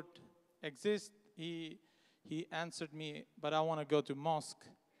the Lord exists. He answered me, but I want to go to mosque.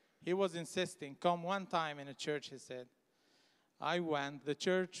 He was insisting, come one time in a church, he said. I went. The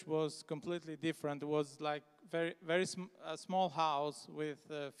church was completely different. It was like a small house with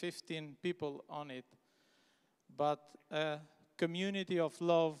 15 people on it, but a community of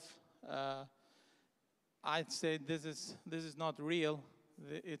love. I'd say this is not real.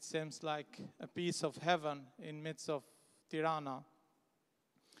 It seems like a piece of heaven in midst of Tirana,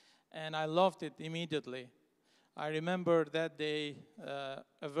 and I loved it immediately. I remember that day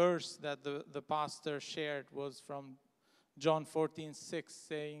a verse that the pastor shared was from John 14:6,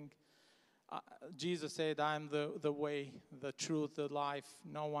 saying, Jesus said, I am the way, the truth, the life.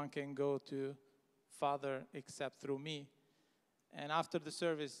 No one can go to Father except through me. And after the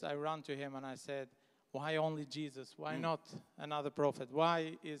service, I ran to him and I said, why only Jesus? Why not another prophet?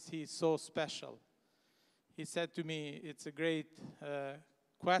 Why is he so special? He said to me, it's a great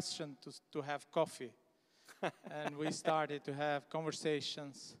question to have coffee. And we started to have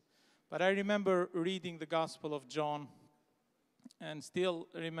conversations. But I remember reading the Gospel of John and still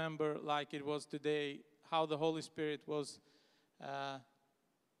remember like it was today how the Holy Spirit was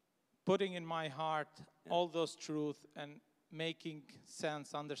putting in my heart all those truths and making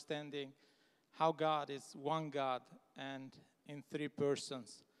sense, understanding how God is one God and in three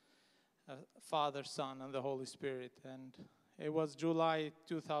persons, Father, Son, and the Holy Spirit. And it was July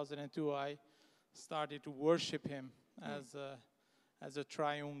 2002 I started to worship Him as a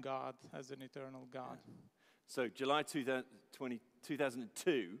triune God, as an eternal God. So July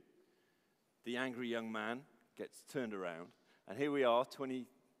 2002, the angry young man gets turned around. And here we are,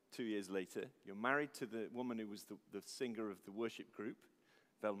 22 years later. You're married to the woman who was the singer of the worship group,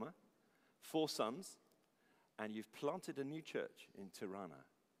 Velma. 4 sons. And you've planted a new church in Tirana,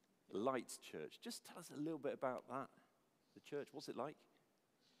 Lights Church. Just tell us a little bit about that, the church. What's it like?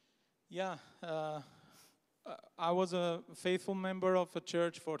 Yeah, I was a faithful member of a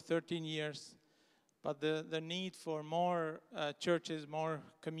church for 13 years. But the need for more churches, more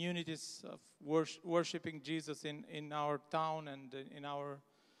communities of worshiping Jesus in our town and in our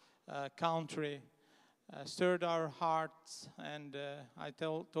country stirred our hearts. And I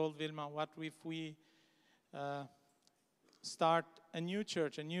told Vilma, what if we start a new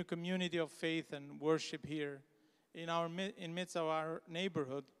church, a new community of faith and worship here in midst of our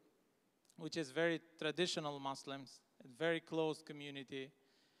neighborhood, which is very traditional Muslims, a very close community.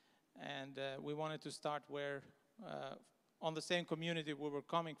 And we wanted to start on the same community we were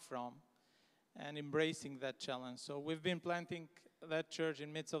coming from and embracing that challenge. So we've been planting that church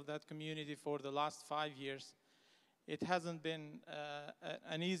in midst of that community for the last 5 years. It hasn't been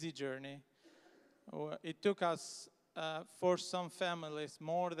an easy journey. It took us, for some families,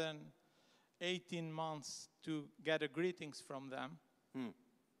 more than 18 months to get a greetings from them.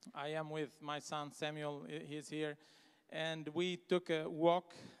 I am with my son Samuel, he's here. And we took a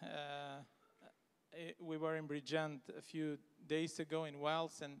walk. We were in Bridgend a few days ago in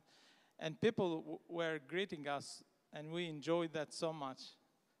Wales, and people were greeting us, and we enjoyed that so much.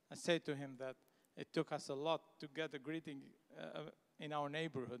 I said to him that it took us a lot to get a greeting in our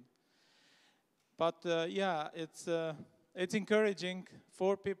neighborhood. But yeah, it's encouraging.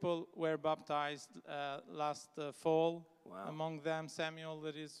 4 people were baptized last fall. Wow. Among them, Samuel,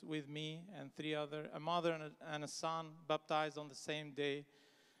 that is with me, and 3 other, a mother and a son, baptized on the same day.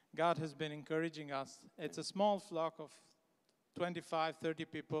 God has been encouraging us. It's a small flock of 25, 30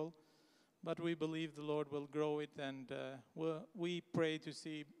 people, but we believe the Lord will grow it, and we pray to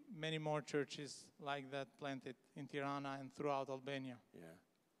see many more churches like that planted in Tirana and throughout Albania.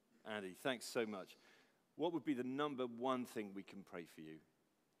 Yeah. Andy, thanks so much. What would be the number one thing we can pray for you?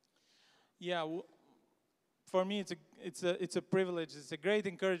 Yeah, for me it's a privilege. It's a great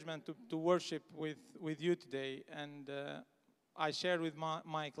encouragement to worship with you today. And I shared with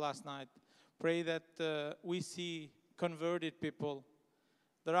Mike last night. Pray that we see converted people.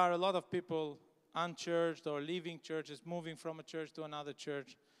 There are a lot of people unchurched or leaving churches, moving from a church to another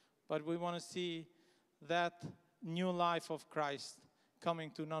church. But we want to see that new life of Christ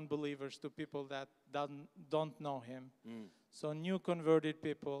coming to non-believers, to people that don't know Him. So new converted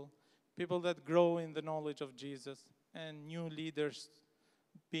people, people that grow in the knowledge of Jesus, and new leaders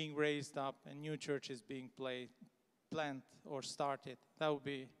being raised up, and new churches being planted or started. That would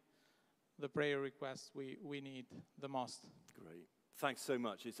be the prayer request we need the most. Great. Thanks so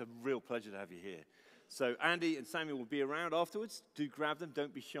much. It's a real pleasure to have you here. So Andy and Samuel will be around afterwards. Do grab them.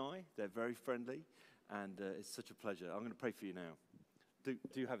 Don't be shy. They're very friendly, and it's such a pleasure. I'm going to pray for you now.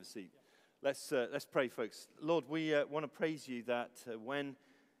 Do have a seat. Let's pray, folks. Lord, we want to praise you that when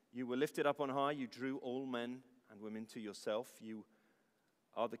you were lifted up on high, you drew all men and women to yourself. You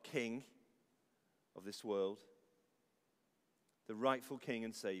are the King of this world, the rightful King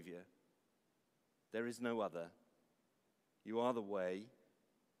and Savior. There is no other. You are the way,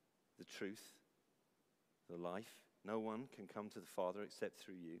 the truth, the life. No one can come to the Father except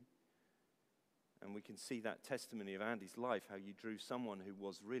through you. And we can see that testimony of Andy's life, how you drew someone who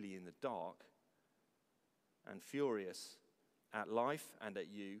was really in the dark and furious at life and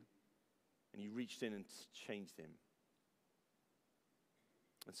at you, and you reached in and changed him.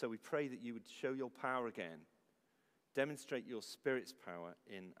 And so we pray that you would show your power again, demonstrate your Spirit's power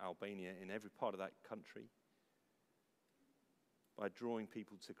in Albania, in every part of that country, by drawing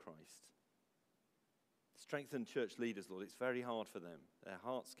people to Christ. Strengthen church leaders, Lord. It's very hard for them. Their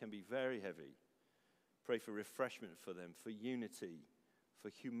hearts can be very heavy. Pray for refreshment for them, for unity, for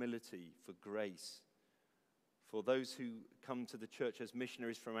humility, for grace. For those who come to the church as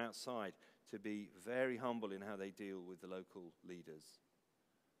missionaries from outside, to be very humble in how they deal with the local leaders.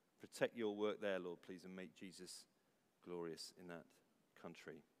 Protect your work there, Lord, please, and make Jesus glorious in that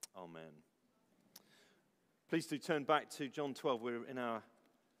country. Amen. Please do turn back to John 12. We're in our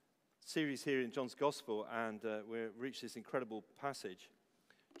series here in John's Gospel, and we've reached this incredible passage.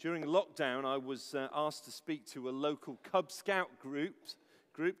 During lockdown, I was asked to speak to a local Cub Scout group.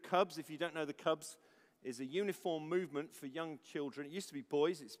 Cubs, if you don't know, the Cubs is a uniform movement for young children. It used to be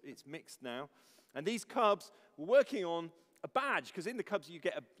boys. It's mixed now. And these Cubs were working on a badge, because in the Cubs you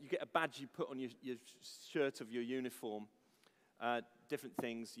get a badge you put on your shirt of your uniform. Different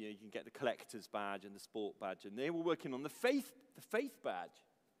things. You can get the collector's badge and the sport badge. And they were working on the faith badge.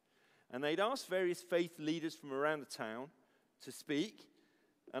 And they'd asked various faith leaders from around the town to speak.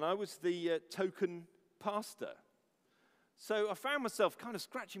 And I was the token pastor. So I found myself kind of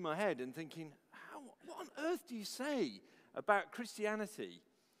scratching my head and thinking, what on earth do you say about Christianity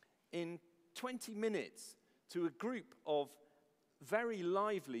in 20 minutes to a group of very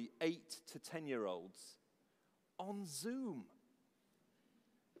lively 8 to 10-year-olds on Zoom?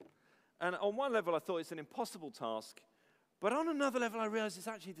 And on one level, I thought it's an impossible task. But on another level, I realized it's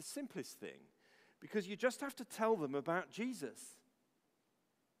actually the simplest thing, because you just have to tell them about Jesus.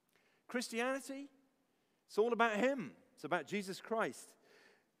 Christianity, it's all about Him. It's about Jesus Christ.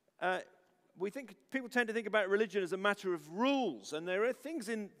 People tend to think about religion as a matter of rules, and there are things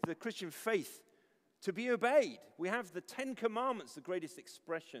in the Christian faith to be obeyed. We have the 10 Commandments, the greatest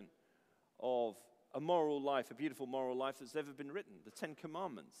expression of a moral life, a beautiful moral life that's ever been written, the 10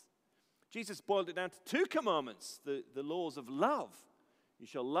 Commandments. Jesus boiled it down to 2 commandments, the laws of love. You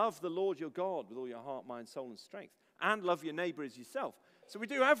shall love the Lord your God with all your heart, mind, soul, and strength, and love your neighbor as yourself. So we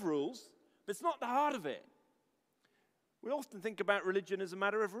do have rules, but it's not the heart of it. We often think about religion as a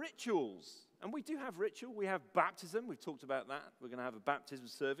matter of rituals, and we do have ritual. We have baptism. We've talked about that. We're going to have a baptism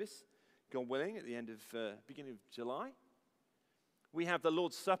service, God willing, at the beginning of July. We have the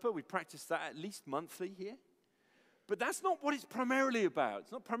Lord's Supper. We practice that at least monthly here. But that's not what it's primarily about.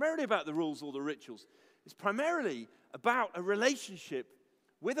 It's not primarily about the rules or the rituals. It's primarily about a relationship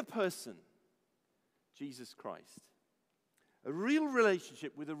with a person, Jesus Christ. A real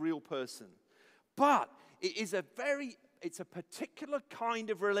relationship with a real person. But it's a particular kind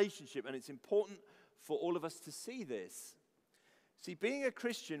of relationship, and it's important for all of us to see this. See, being a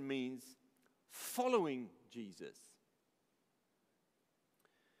Christian means following Jesus.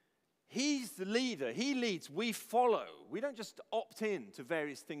 He's the leader. He leads. We follow. We don't just opt in to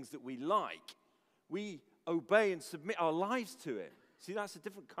various things that we like. We obey and submit our lives to him. See, that's a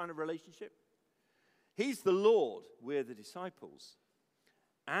different kind of relationship. He's the Lord. We're the disciples.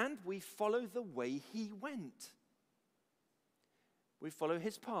 And we follow the way he went. We follow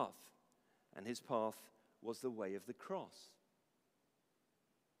his path. And his path was the way of the cross.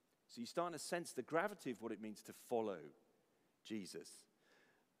 So you start to sense the gravity of what it means to follow Jesus.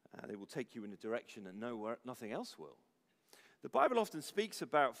 It will take you in a direction and nowhere, nothing else will. The Bible often speaks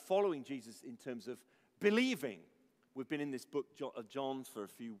about following Jesus in terms of believing. We've been in this book of John for a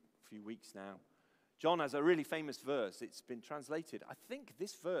few weeks now. John has a really famous verse. It's been translated. I think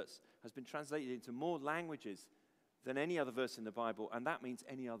this verse has been translated into more languages than any other verse in the Bible, and that means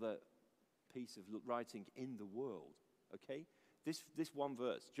any other piece of writing in the world. Okay? This one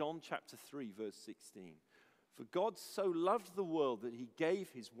verse, John chapter 3, verse 16. For God so loved the world that he gave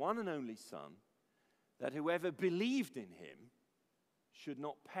his one and only Son, that whoever believed in him should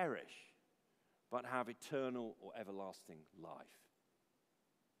not perish, but have eternal or everlasting life.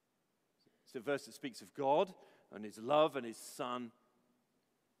 It's a verse that speaks of God and his love and his Son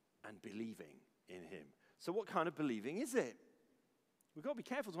and believing in him. So what kind of believing is it? We've got to be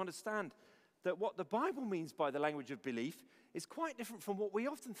careful to understand that what the Bible means by the language of belief is quite different from what we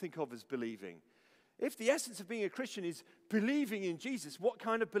often think of as believing. If the essence of being a Christian is believing in Jesus, what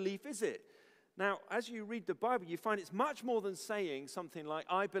kind of belief is it? Now, as you read the Bible, you find it's much more than saying something like,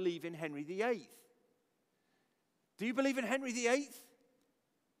 I believe in Henry VIII. Do you believe in Henry VIII?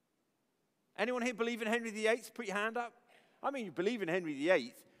 Anyone here believe in Henry VIII? Put your hand up. I mean, you believe in Henry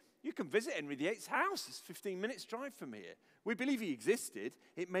VIII. You can visit Henry VIII's house. It's 15 minutes drive from here. We believe he existed.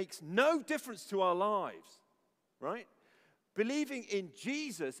 It makes no difference to our lives, right? Believing in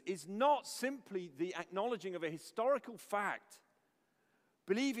Jesus is not simply the acknowledging of a historical fact.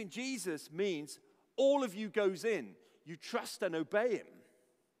 Believing Jesus means all of you goes in. You trust and obey him.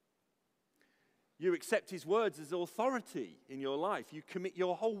 You accept his words as authority in your life. You commit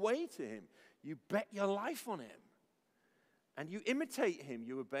your whole way to him. You bet your life on him. And you imitate him.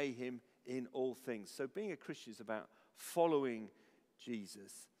 You obey him in all things. So being a Christian is about following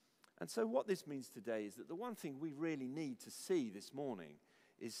Jesus. And so what this means today is that the one thing we really need to see this morning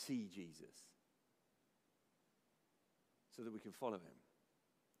is see Jesus, so that we can follow him.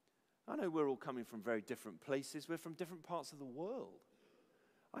 I know we're all coming from very different places. We're from different parts of the world.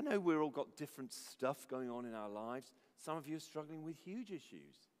 I know we've all got different stuff going on in our lives. Some of you are struggling with huge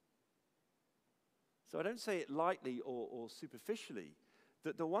issues. So I don't say it lightly or superficially,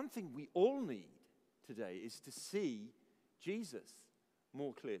 that the one thing we all need today is to see Jesus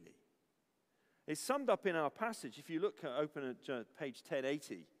more clearly. It's summed up in our passage. If you open at page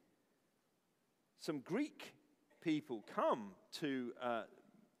 1080, some Greek people come to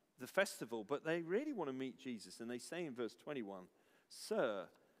the festival, but they really want to meet Jesus. And they say in verse 21, Sir,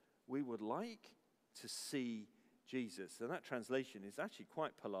 we would like to see Jesus. And that translation is actually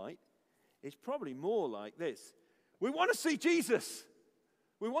quite polite. It's probably more like this. We want to see Jesus.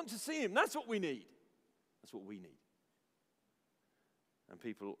 We want to see him. That's what we need. That's what we need. And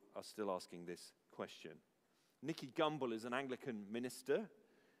people are still asking this question. Nicky Gumbel is an Anglican minister.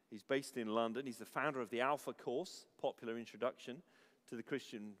 He's based in London. He's the founder of the Alpha course, popular introduction to the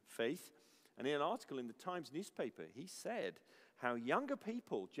Christian faith. And in an article in the Times newspaper, he said how younger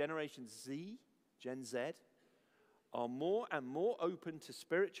people, Generation Z, Gen Z, are more and more open to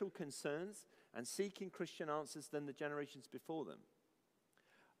spiritual concerns and seeking Christian answers than the generations before them.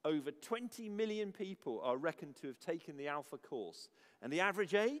 Over 20 million people are reckoned to have taken the Alpha course. And the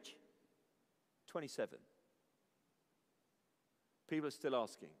average age? 27. People are still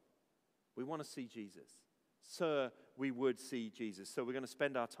asking. We want to see Jesus. Sir, we would see Jesus. So we're going to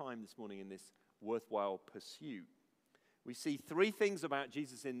spend our time this morning in this worthwhile pursuit. We see three things about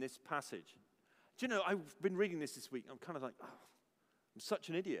Jesus in this passage. Do you know, I've been reading this week. I'm kind of like, oh, I'm such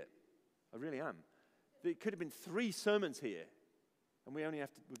an idiot. I really am. There could have been 3 sermons here. And we're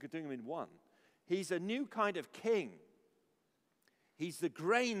doing them in one. He's a new kind of king. He's the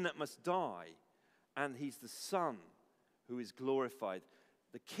grain that must die, and he's the Son who is glorified.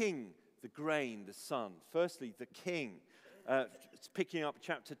 The king, the grain, the Son. Firstly, the king. It's picking up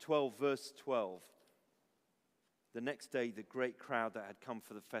chapter 12, verse 12. The next day, the great crowd that had come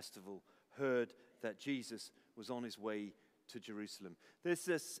for the festival heard that Jesus was on his way to Jerusalem. There's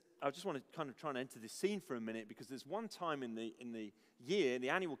this. I just want to kind of try and enter this scene for a minute, because there's one time in the year, in the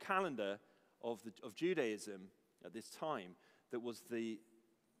annual calendar of Judaism at this time, that was the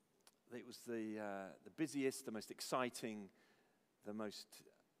busiest, the most exciting the most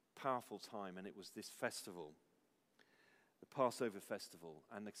powerful time, and it was this festival, the Passover festival,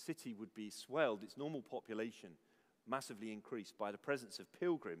 and the city would be swelled, its normal population massively increased by the presence of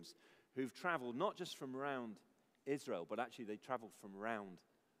pilgrims who've traveled not just from around Israel, but actually they traveled from around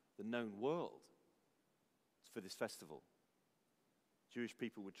the known world for this festival. Jewish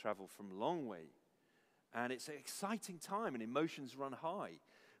people would travel from a long way, and it's an exciting time and emotions run high.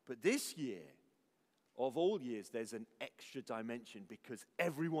 But this year, of all years, there's an extra dimension because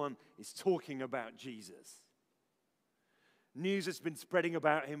everyone is talking about Jesus. News has been spreading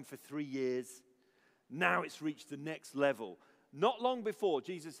about him for 3 years. Now it's reached the next level. Not long before,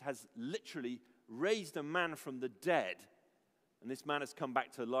 Jesus has literally raised a man from the dead. And this man has come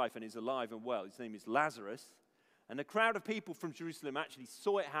back to life and is alive and well. His name is Lazarus. And a crowd of people from Jerusalem actually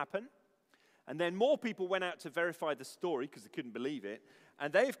saw it happen. And then more people went out to verify the story because they couldn't believe it.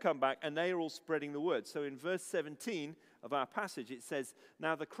 And they've come back and they are all spreading the word. So in verse 17 of our passage, it says,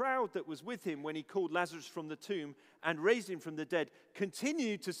 "Now the crowd that was with him when he called Lazarus from the tomb and raised him from the dead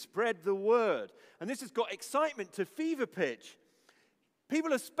continued to spread the word." And this has got excitement to fever pitch.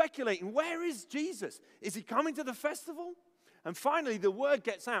 People are speculating, where is Jesus? Is he coming to the festival? And finally, the word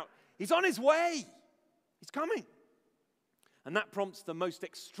gets out. He's on his way. He's coming. And that prompts the most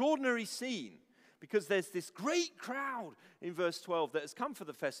extraordinary scene, because there's this great crowd in verse 12 that has come for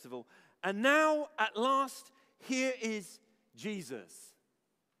the festival. And now, at last, here is Jesus.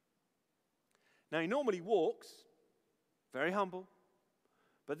 Now, he normally walks, very humble,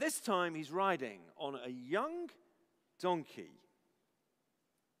 but this time he's riding on a young donkey,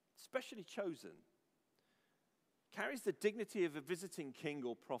 specially chosen, carries the dignity of a visiting king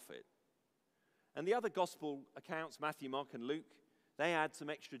or prophet. And the other gospel accounts, Matthew, Mark, and Luke, they add some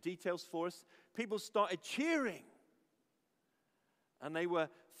extra details for us. People started cheering. And they were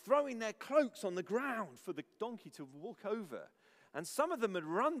throwing their cloaks on the ground for the donkey to walk over. And some of them had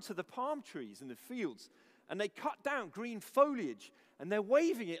run to the palm trees in the fields, and they cut down green foliage, and they're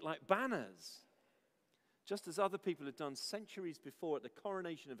waving it like banners, just as other people had done centuries before at the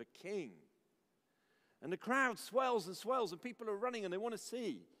coronation of a king. And the crowd swells and swells, and people are running, and they want to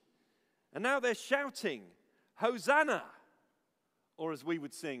see. And now they're shouting, "Hosanna!" Or as we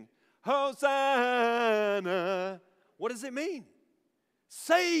would sing, "Hosanna!" What does it mean?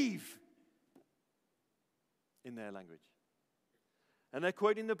 Save! In their language. And they're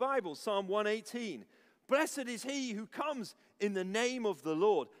quoting the Bible, Psalm 118. "Blessed is he who comes in the name of the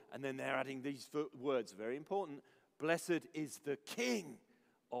Lord." And then they're adding these words, very important. "Blessed is the King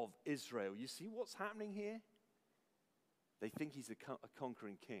of Israel." You see what's happening here? They think he's a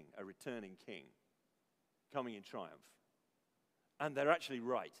conquering king, a returning king, coming in triumph. And they're actually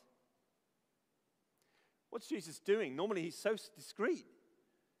right. What's Jesus doing? Normally he's so discreet.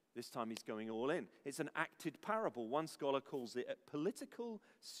 This time he's going all in. It's an acted parable. One scholar calls it a political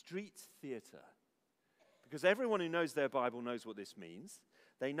street theater. Because everyone who knows their Bible knows what this means.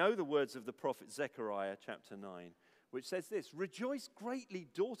 They know the words of the prophet Zechariah chapter 9, which says this: "Rejoice greatly,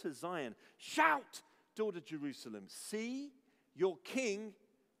 daughter Zion. Shout, daughter Jerusalem. See, your king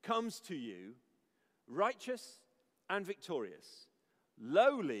comes to you, righteous and victorious,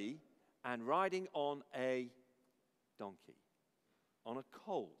 lowly and riding on a donkey, on a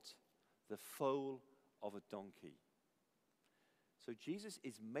colt, the foal of a donkey." So Jesus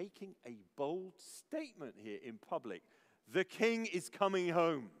is making a bold statement here in public. The king is coming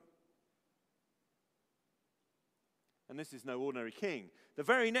home. And this is no ordinary king. The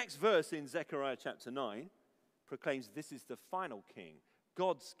very next verse in Zechariah chapter 9 proclaims this is the final king,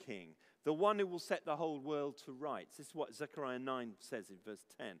 God's king, the one who will set the whole world to rights. This is what Zechariah 9 says in verse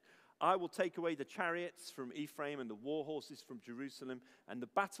 10. "I will take away the chariots from Ephraim and the war horses from Jerusalem, and the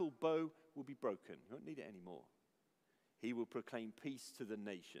battle bow will be broken." You won't need it anymore. "He will proclaim peace to the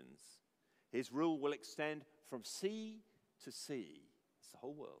nations. His rule will extend from sea to sea," it's the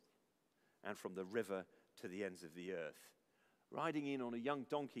whole world, "and from the river to the ends of the earth." Riding in on a young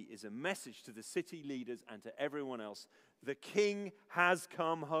donkey is a message to the city leaders and to everyone else. The king has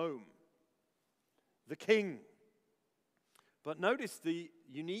come home. The king. But notice the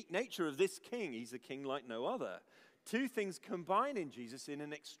unique nature of this king. He's a king like no other. Two things combine in Jesus in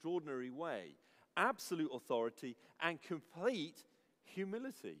an extraordinary way: absolute authority and complete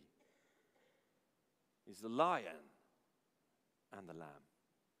humility. He's the lion and the lamb.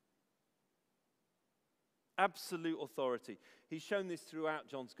 Absolute authority. He's shown this throughout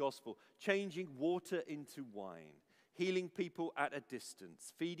John's gospel, changing water into wine, healing people at a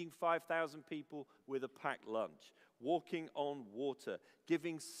distance, feeding 5,000 people with a packed lunch, walking on water,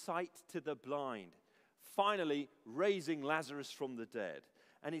 giving sight to the blind, finally raising Lazarus from the dead.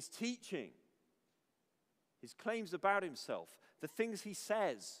 And his teaching His claims about himself, the things he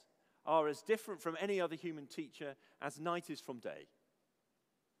says, are as different from any other human teacher as night is from day.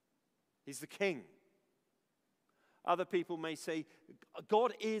 He's the king. Other people may say,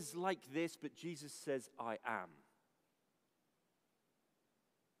 God is like this, but Jesus says, I am.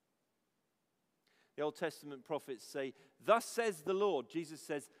 The Old Testament prophets say, thus says the Lord. Jesus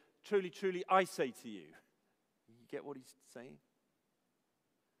says, truly, truly, I say to you. You get what he's saying?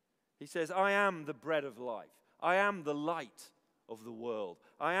 He says, I am the bread of life. I am the light of the world.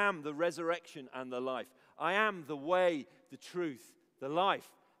 I am the resurrection and the life. I am the way, the truth, the life.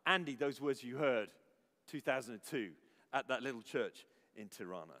 Andy, those words you heard 2002 at that little church in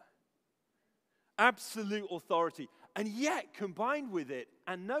Tirana. Absolute authority. And yet, combined with it,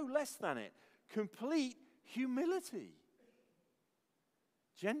 and no less than it, complete humility.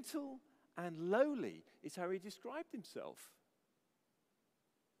 Gentle and lowly is how he described himself.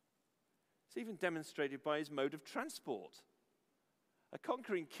 It's even demonstrated by his mode of transport. A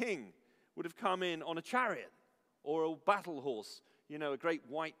conquering king would have come in on a chariot or a battle horse, you know, a great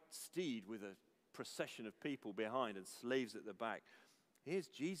white steed with a procession of people behind and slaves at the back. Here's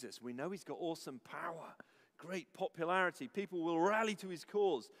Jesus. We know he's got awesome power, great popularity. People will rally to his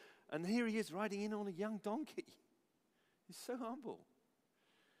cause. And here he is riding in on a young donkey. He's so humble.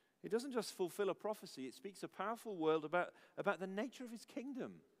 It doesn't just fulfill a prophecy. It speaks a powerful word about the nature of his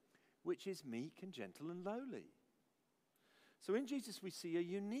kingdom, which is meek and gentle and lowly. So in Jesus we see a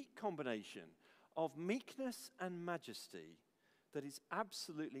unique combination of meekness and majesty that is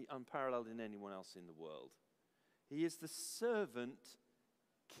absolutely unparalleled in anyone else in the world. He is the servant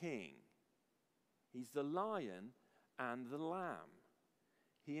king. He's the lion and the lamb.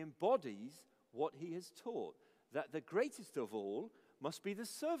 He embodies what he has taught, that the greatest of all must be the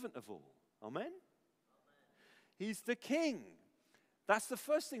servant of all. Amen? He's the king. That's the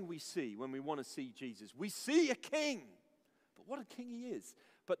first thing we see when we want to see Jesus. We see a king. But what a king he is.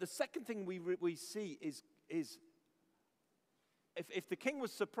 But the second thing we see is if the king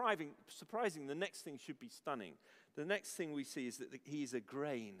was surprising, the next thing should be stunning. The next thing we see is that he is a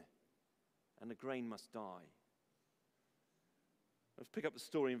grain, and the grain must die. Let's pick up the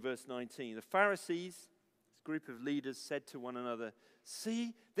story in verse 19. The Pharisees, this group of leaders, said to one another,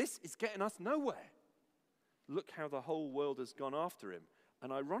 see, this is getting us nowhere. Look how the whole world has gone after him.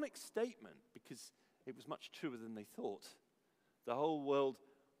 An ironic statement, because it was much truer than they thought. The whole world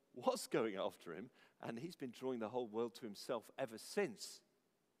was going after him, and he's been drawing the whole world to himself ever since,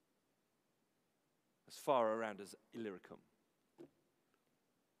 as far around as Illyricum.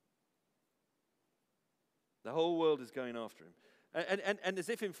 The whole world is going after him. And as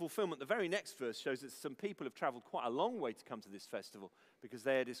if in fulfillment, the very next verse shows that some people have traveled quite a long way to come to this festival because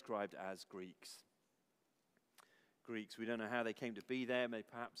they are described as Greeks. Greeks, we don't know how they came to be there. They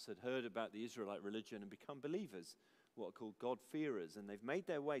perhaps had heard about the Israelite religion and become believers, what are called God-fearers. And they've made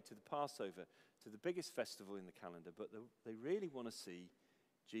their way to the Passover, to the biggest festival in the calendar, but they really want to see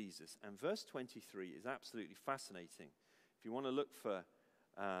Jesus. And verse 23 is absolutely fascinating. If you want to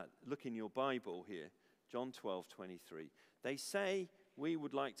look in your Bible here, John 12:23. They say, we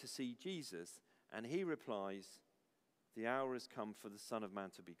would like to see Jesus, and he replies, the hour has come for the Son of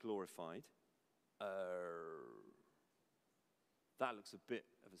Man to be glorified. That looks a bit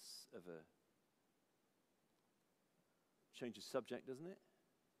of a change of subject, doesn't it?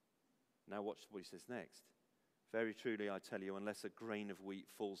 Now watch what he says next. Very truly I tell you, unless a grain of wheat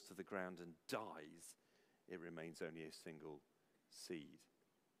falls to the ground and dies, it remains only a single seed.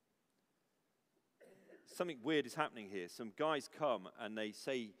 Something weird is happening here. Some guys come and they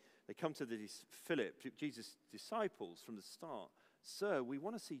come to Philip, Jesus' disciples from the start. Sir, we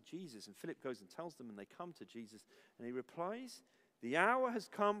want to see Jesus. And Philip goes and tells them, and they come to Jesus. And he replies, the hour has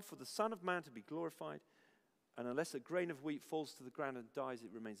come for the Son of Man to be glorified. And unless a grain of wheat falls to the ground and dies,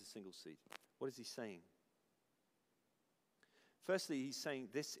 it remains a single seed. What is he saying? Firstly, he's saying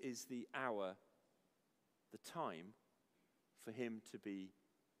this is the hour, the time for him to be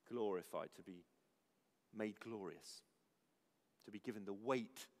glorified, to be made glorious, to be given the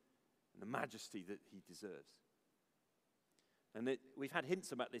weight and the majesty that he deserves. And we've had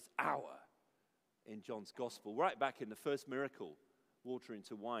hints about this hour in John's gospel, right back in the first miracle, water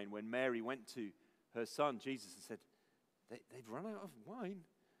into wine, when Mary went to her son, Jesus, and said, they've run out of wine.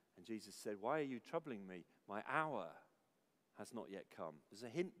 And Jesus said, why are you troubling me? My hour has not yet come. There's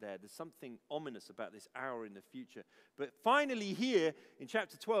a hint there. There's something ominous about this hour in the future. But finally here in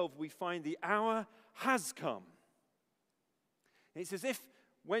chapter 12, we find the hour has come. And it's as if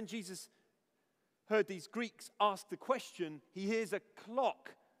when Jesus heard these Greeks ask the question, he hears a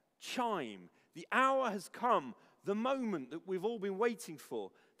clock chime. The hour has come, the moment that we've all been waiting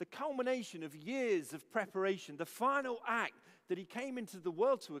for. the culmination of years of preparation, the final act that he came into the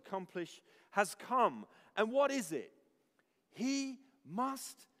world to accomplish has come. And what is it? He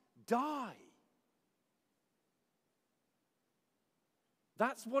must die.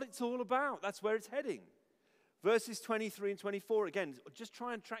 That's what it's all about. That's where it's heading. Verses 23 and 24, again, just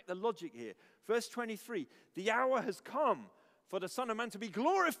try and track the logic here. Verse 23, the hour has come for the Son of Man to be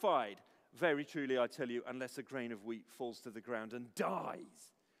glorified. Very truly, I tell you, unless a grain of wheat falls to the ground and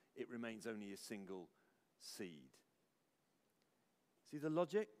dies, it remains only a single seed. See the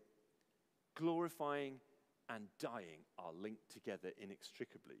logic? Glorifying and dying are linked together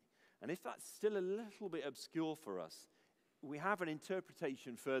inextricably. And if that's still a little bit obscure for us, we have an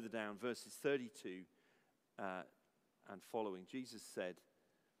interpretation further down, verses 32 and following. Jesus said,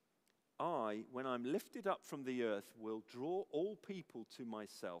 I, when I'm lifted up from the earth, will draw all people to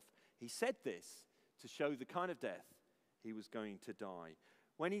myself. He said this to show the kind of death he was going to die.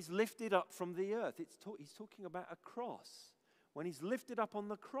 When he's lifted up from the earth, he's talking about a cross. When he's lifted up on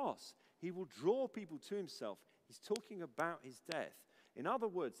the cross, he will draw people to himself. He's talking about his death. In other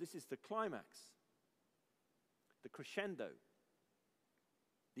words, this is the climax, the crescendo,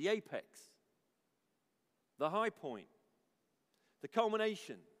 the apex, the high point, the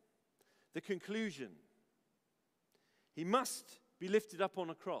culmination, the conclusion. He must be lifted up on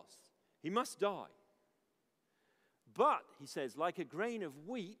a cross. He must die. But, he says, like a grain of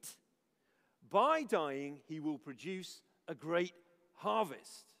wheat, by dying he will produce a great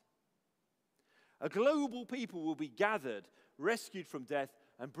harvest. A global people will be gathered, rescued from death,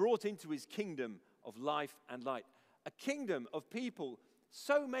 and brought into his kingdom of life and light. A kingdom of people,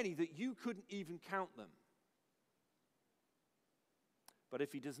 so many that you couldn't even count them. But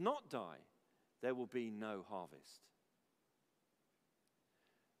if he does not die, there will be no harvest.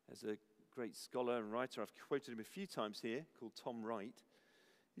 There's a great scholar and writer, I've quoted him a few times here, called Tom Wright.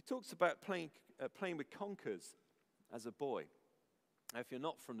 He talks about playing with conkers as a boy. Now, if you're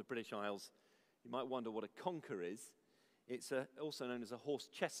not from the British Isles, you might wonder what a conker is. It's also known as a horse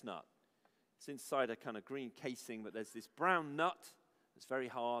chestnut. It's inside a kind of green casing, but there's this brown nut that's very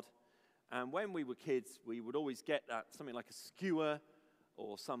hard. And when we were kids, we would always get something like a skewer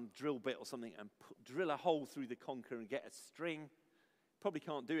or some drill bit or something and drill a hole through the conker and get a string. Probably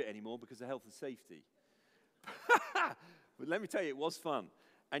can't do it anymore because of health and safety. But let me tell you, it was fun.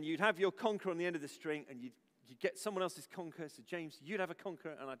 And you'd have your conker on the end of the string, and you'd get someone else's conker. So, James, you'd have a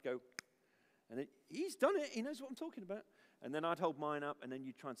conker, and I'd go, and he's done it. He knows what I'm talking about. And then I'd hold mine up, and then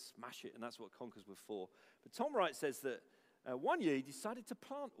you'd try and smash it, and that's what conkers were for. But Tom Wright says that one year he decided to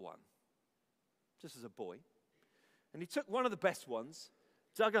plant one, just as a boy. And he took one of the best ones,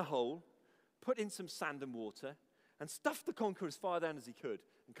 dug a hole, put in some sand and water, and stuffed the conker as far down as he could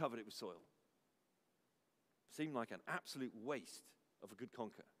and covered it with soil. Seemed like an absolute waste of a good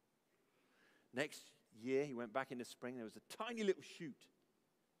conker. Next year, he went back in the spring. There was a tiny little shoot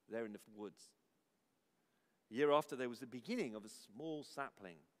there in the woods. The year after, there was the beginning of a small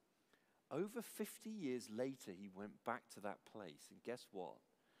sapling. Over 50 years later, he went back to that place. And guess what?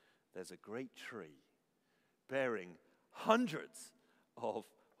 There's a great tree bearing hundreds of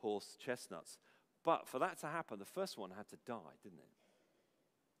horse chestnuts. But for that to happen, the first one had to die, didn't it?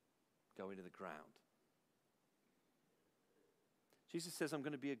 Go into the ground. Jesus says, I'm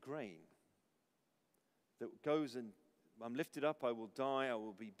going to be a grain that goes and I'm lifted up, I will die, I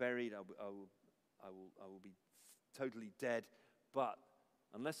will be buried, I will be totally dead. But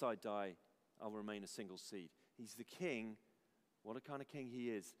unless I die, I'll remain a single seed. He's the king. What a kind of king he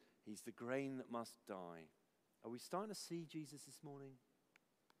is. He's the grain that must die. Are we starting to see Jesus this morning?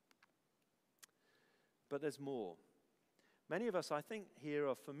 But there's more. Many of us, I think, here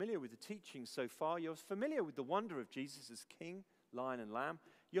are familiar with the teaching so far. You're familiar with the wonder of Jesus as King, Lion and Lamb.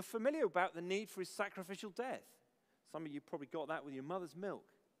 You're familiar about the need for his sacrificial death. Some of you probably got that with your mother's milk.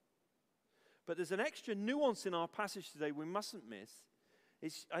 But there's an extra nuance in our passage today we mustn't miss.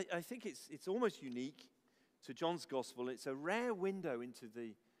 I think it's almost unique to John's gospel. It's a rare window into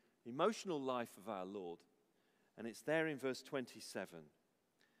the emotional life of our Lord. And it's there in verse 27.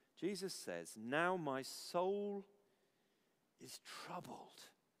 Jesus says, now my soul is troubled.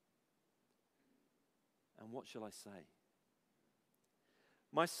 And what shall I say?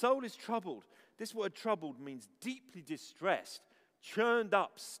 My soul is troubled. This word troubled means deeply distressed, churned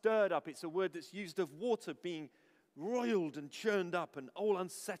up, stirred up. It's a word that's used of water being roiled and churned up and all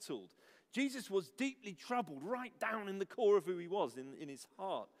unsettled. Jesus was deeply troubled right down in the core of who he was, in his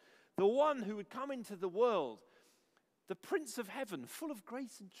heart. The one who would come into the world, the Prince of Heaven, full of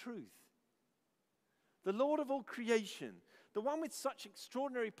grace and truth. The Lord of all creation, the one with such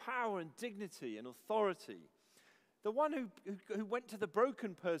extraordinary power and dignity and authority. The one who went to the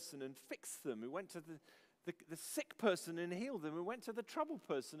broken person and fixed them, who went to the sick person and healed them, who went to the troubled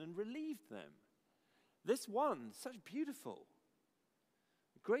person and relieved them. This one, such beautiful,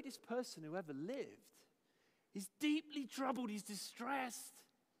 the greatest person who ever lived, he's deeply troubled, he's distressed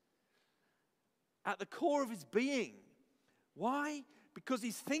at the core of his being. Why? Because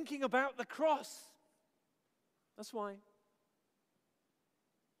he's thinking about the cross. That's why.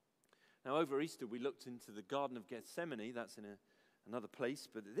 Now, over Easter, we looked into the Garden of Gethsemane. That's in another place.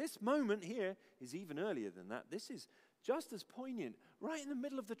 But this moment here is even earlier than that. This is just as poignant, right in the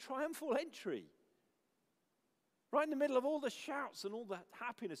middle of the triumphal entry. Right in the middle of all the shouts and all the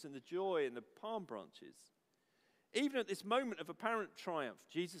happiness and the joy and the palm branches. Even at this moment of apparent triumph,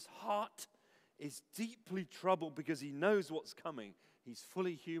 Jesus' heart is deeply troubled because he knows what's coming. He's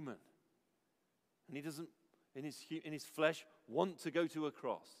fully human. And he doesn't, in his flesh, want to go to a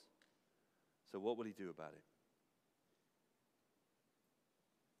cross. So what will he do about it?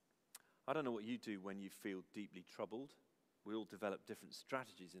 I don't know what you do when you feel deeply troubled. We all develop different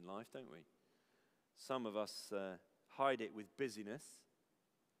strategies in life, don't we? Some of us hide it with busyness.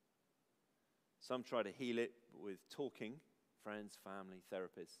 Some try to heal it with talking, friends, family,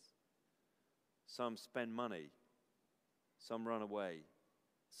 therapists. Some spend money. Some run away.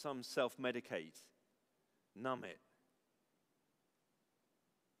 Some self-medicate, numb it.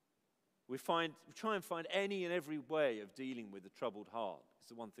 We try and find any and every way of dealing with a troubled heart. It's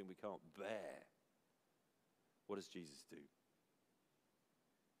the one thing we can't bear. What does Jesus do?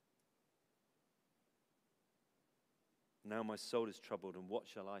 Now my soul is troubled, and what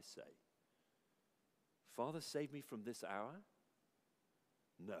shall I say? Father, save me from this hour?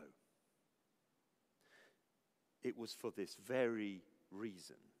 No. It was for this very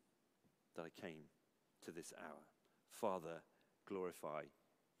reason that I came to this hour. Father, glorify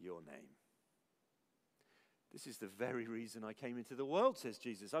your name. This is the very reason I came into the world, says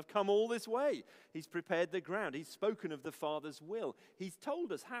Jesus. I've come all this way. He's prepared the ground. He's spoken of the Father's will. He's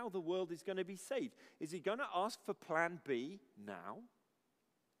told us how the world is going to be saved. Is he going to ask for plan B now?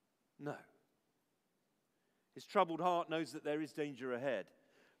 No. His troubled heart knows that there is danger ahead,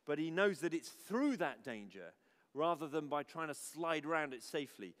 but he knows that it's through that danger, rather than by trying to slide around it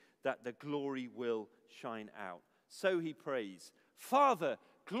safely, that the glory will shine out. So he prays, Father,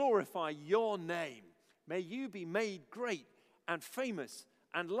 glorify your name. May you be made great and famous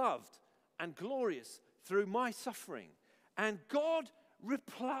and loved and glorious through my suffering. And God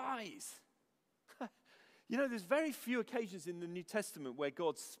replies. You know, there's very few occasions in the New Testament where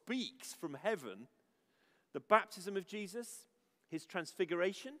God speaks from heaven. The baptism of Jesus, his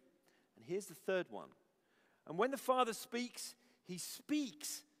transfiguration, and here's the third one. And when the Father speaks, he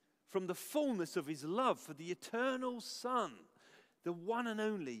speaks from the fullness of his love for the eternal Son, the one and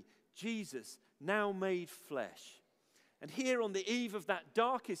only Jesus, now made flesh. And here on the eve of that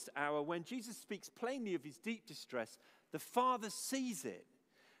darkest hour, when Jesus speaks plainly of his deep distress, the Father sees it.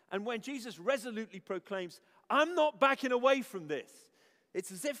 And when Jesus resolutely proclaims, I'm not backing away from this,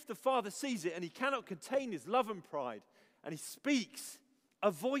 it's as if the Father sees it and he cannot contain his love and pride. And he speaks.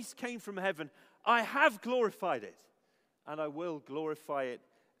 A voice came from heaven. I have glorified it, and I will glorify it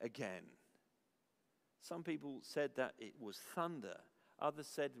again. Some people said that it was thunder. Others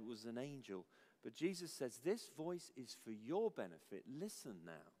said it was an angel. But Jesus says, this voice is for your benefit. Listen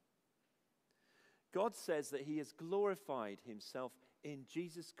now. God says that he has glorified himself in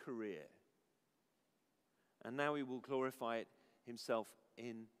Jesus' career. And now he will glorify it himself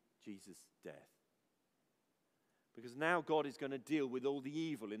in Jesus' death. Because now God is going to deal with all the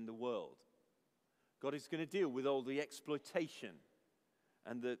evil in the world. God is going to deal with all the exploitation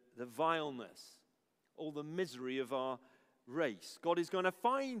and the vileness, all the misery of our race. God is going to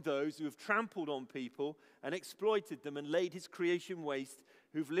find those who have trampled on people and exploited them and laid his creation waste,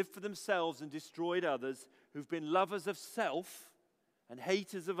 who've lived for themselves and destroyed others, who've been lovers of self and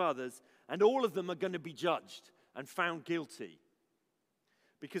haters of others, and all of them are going to be judged and found guilty.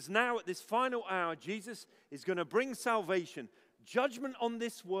 Because now at this final hour, Jesus is going to bring salvation, judgment on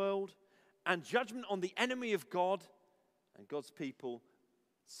this world, and judgment on the enemy of God and God's people.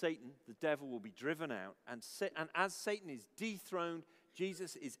 Satan, the devil, will be driven out. And as Satan is dethroned,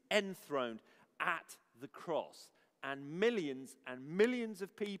 Jesus is enthroned at the cross. And millions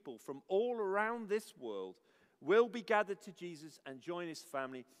of people from all around this world will be gathered to Jesus and join his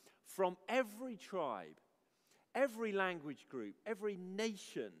family from every tribe, every language group, every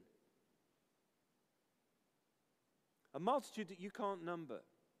nation. A multitude that you can't number.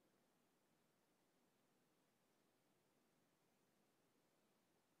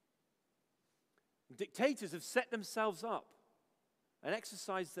 Dictators have set themselves up and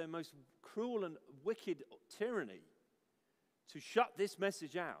exercised their most cruel and wicked tyranny to shut this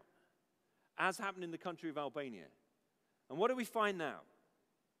message out, as happened in the country of Albania. And what do we find now?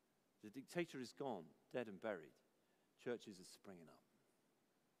 The dictator is gone, dead and buried. Churches are springing up.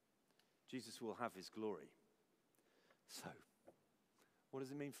 Jesus will have his glory. So, what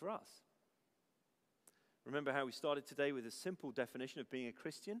does it mean for us? Remember how we started today with a simple definition of being a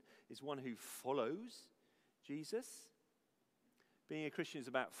Christian is one who follows Jesus. Being a Christian is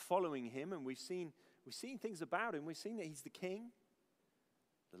about following him, and we've seen things about him. We've seen that he's the king,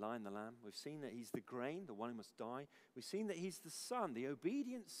 the lion, the lamb. We've seen that he's the grain, the one who must die. We've seen that he's the son, the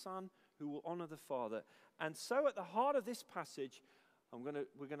obedient son who will honor the Father. And so at the heart of this passage,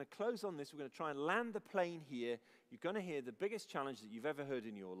 we're going to close on this. We're going to try and land the plane here. You're going to hear the biggest challenge that you've ever heard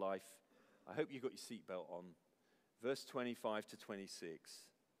in your life. I hope you've got your seatbelt on. Verse 25 to 26.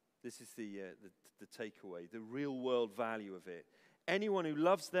 This is the takeaway, the real world value of it. Anyone who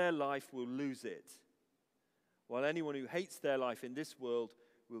loves their life will lose it, while anyone who hates their life in this world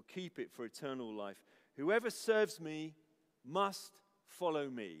will keep it for eternal life. Whoever serves me must follow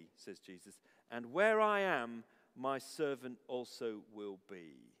me, says Jesus, and where I am, my servant also will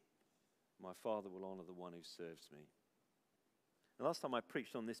be. My Father will honor the one who serves me. The last time I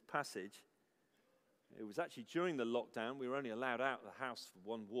preached on this passage, it was actually during the lockdown. We were only allowed out of the house for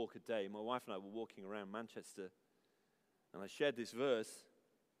one walk a day. My wife and I were walking around Manchester, and I shared this verse.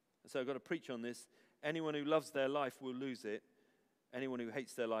 And so I've got to preach on this. Anyone who loves their life will lose it. Anyone who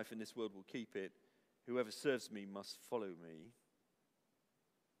hates their life in this world will keep it. Whoever serves me must follow me.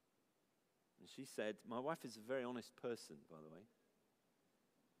 And she said, my wife is a very honest person, by the way.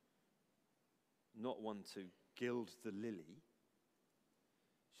 Not one to gild the lily.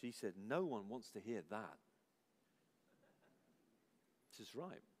 She said, no one wants to hear that. She's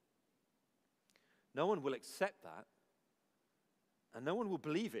right. No one will accept that. And no one will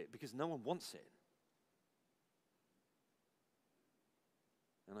believe it because no one wants it.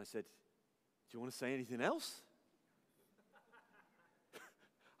 And I said, do you want to say anything else?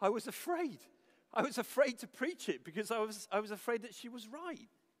 I was afraid. I was afraid to preach it because I was afraid that she was right.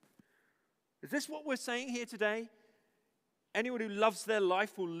 Is this what we're saying here today? Anyone who loves their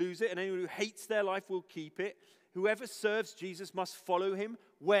life will lose it, and anyone who hates their life will keep it. Whoever serves Jesus must follow him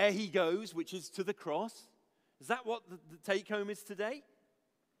where he goes, which is to the cross. Is that what the take-home is today?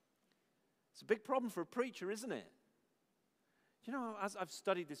 It's a big problem for a preacher, isn't it? You know, as I've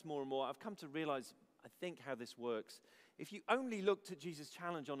studied this more and more, I've come to realize, I think, how this works. If you only looked at Jesus'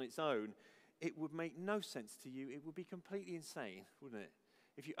 challenge on its own, it would make no sense to you. It would be completely insane, wouldn't it?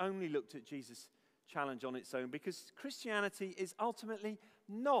 If you only looked at Jesus' challenge on its own, because Christianity is ultimately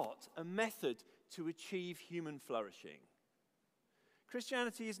not a method to achieve human flourishing.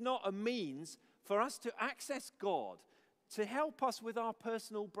 Christianity is not a means for us to access God, to help us with our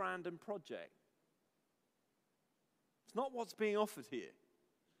personal brand and project. It's not what's being offered here.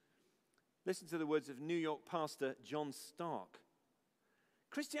 Listen to the words of New York pastor John Stark.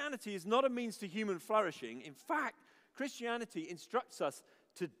 Christianity is not a means to human flourishing. In fact, Christianity instructs us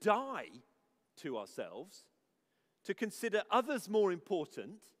to die to ourselves, to consider others more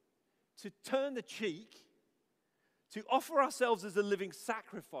important, to turn the cheek, to offer ourselves as a living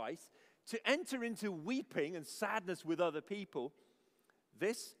sacrifice, to enter into weeping and sadness with other people.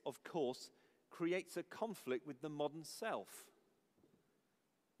 This, of course, creates a conflict with the modern self.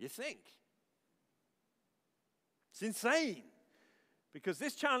 You think? It's insane, because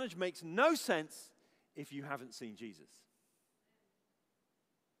this challenge makes no sense if you haven't seen Jesus.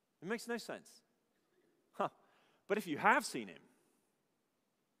 It makes no sense. But if you have seen him,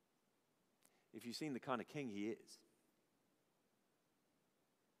 if you've seen the kind of king he is,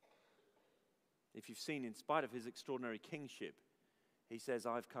 if you've seen, in spite of his extraordinary kingship, he says,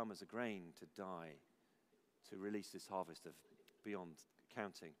 I've come as a grain to die, to release this harvest of beyond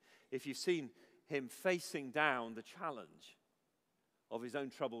counting. If you've seen him facing down the challenge of his own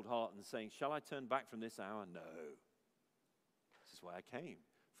troubled heart and saying, shall I turn back from this hour? No. This is why I came.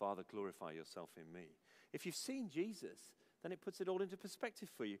 Father, glorify yourself in me. If you've seen Jesus, then it puts it all into perspective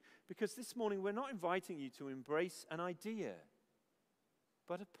for you. Because this morning, we're not inviting you to embrace an idea,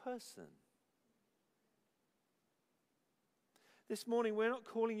 but a person. This morning, we're not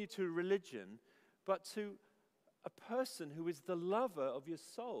calling you to religion, but to a person who is the lover of your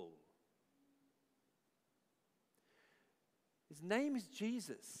soul. His name is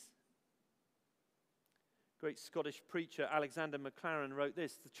Jesus. Great Scottish preacher Alexander MacLaren wrote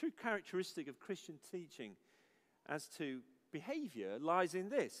this: the true characteristic of Christian teaching as to behavior lies in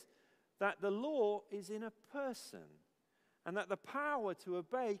this, that the law is in a person, and that the power to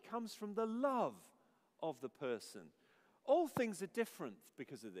obey comes from the love of the person. All things are different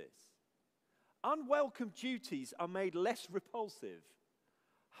because of this. Unwelcome duties are made less repulsive.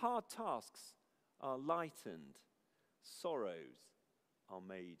 Hard tasks are lightened. Sorrows are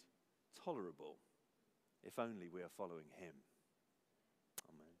made tolerable. If only we are following him.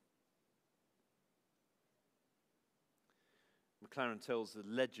 Amen. McLaren tells the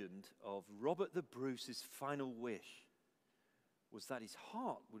legend of Robert the Bruce's final wish was that his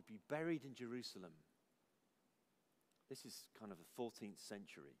heart would be buried in Jerusalem. This is kind of the 14th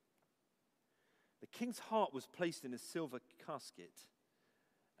century. The king's heart was placed in a silver casket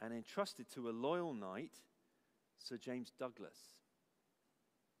and entrusted to a loyal knight, Sir James Douglas.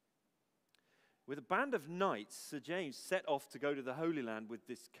 With a band of knights, Sir James set off to go to the Holy Land with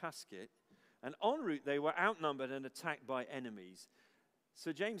this casket, and en route they were outnumbered and attacked by enemies.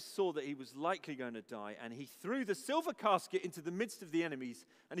 Sir James saw that he was likely going to die, and he threw the silver casket into the midst of the enemies,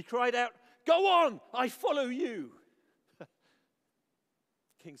 and he cried out, "Go on, I follow you."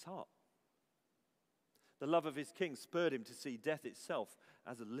 King's heart. The love of his king spurred him to see death itself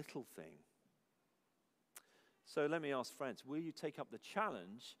as a little thing. So let me ask, friends, will you take up the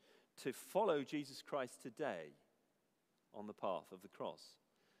challenge to follow Jesus Christ today on the path of the cross?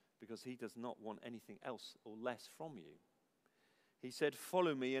 Because he does not want anything else or less from you. He said,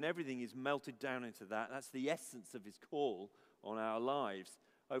 "Follow me," and everything is melted down into that. That's the essence of his call on our lives.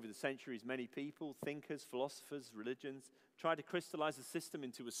 Over the centuries, many people, thinkers, philosophers, religions, tried to crystallize the system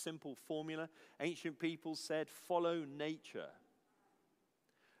into a simple formula. Ancient people said, "Follow nature."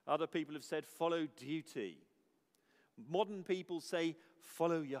 Other people have said, "Follow duty." Modern people say,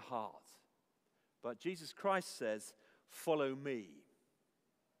 "Follow your heart." But Jesus Christ says, "Follow me."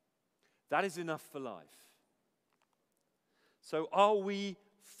 That is enough for life. So are we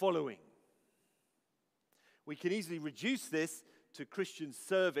following? We can easily reduce this to Christian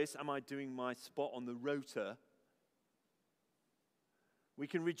service. Am I doing my spot on the rota? We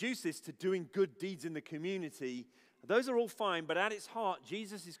can reduce this to doing good deeds in the community. Those are all fine, but at its heart,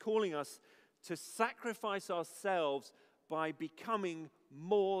 Jesus is calling us to sacrifice ourselves by becoming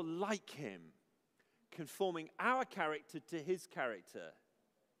more like him, conforming our character to his character.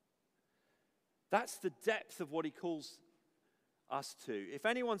 That's the depth of what he calls us to. If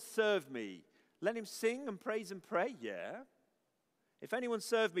anyone served me, let him sing and praise and pray. Yeah. If anyone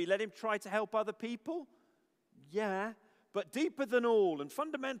served me, let him try to help other people. Yeah. But deeper than all and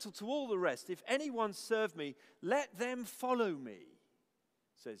fundamental to all the rest, if anyone served me, let them follow me,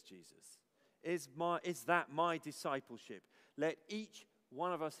 says Jesus. Is that my discipleship? Let each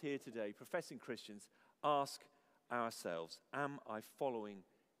one of us here today, professing Christians, ask ourselves, am I following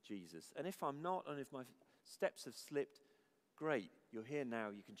Jesus? And if I'm not, and if my steps have slipped, great, you're here now,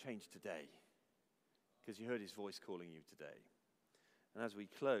 you can change today, because you heard his voice calling you today. And as we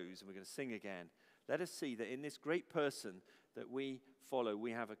close, and we're going to sing again, let us see that in this great person that we follow,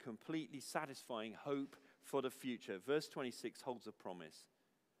 we have a completely satisfying hope for the future. Verse 26 holds a promise.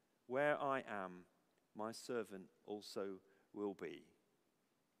 Where I am, my servant also will be.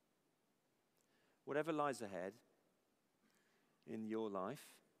 Whatever lies ahead in your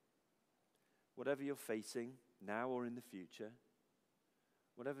life, whatever you're facing now or in the future,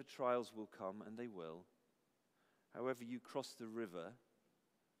 whatever trials will come, and they will, however you cross the river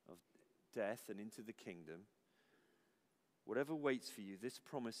of death and into the kingdom, whatever waits for you, this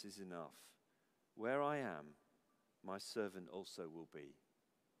promise is enough. Where I am, my servant also will be.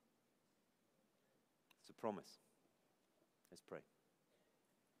 It's a promise. Let's pray.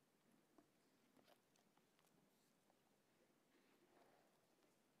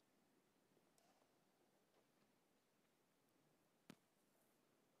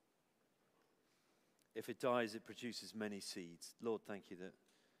 If it dies, it produces many seeds. Lord, thank you that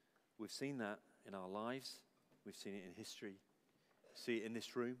we've seen that in our lives. We've seen it in history. See it in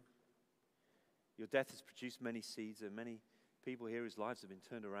this room. Your death has produced many seeds, and many people here whose lives have been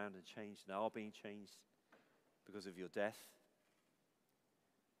turned around and changed and are being changed because of your death.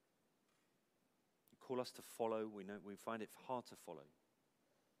 You call us to follow. We find it hard to follow.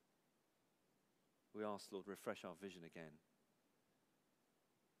 We ask, Lord, refresh our vision again.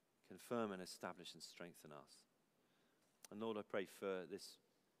 Confirm and establish and strengthen us. And Lord, I pray for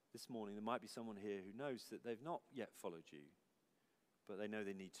this morning, there might be someone here who knows that they've not yet followed you, but they know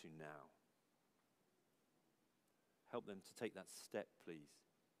they need to now. Help them to take that step, please.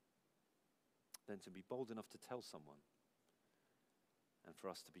 Then to be bold enough to tell someone, and for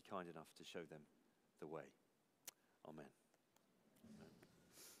us to be kind enough to show them the way. Amen.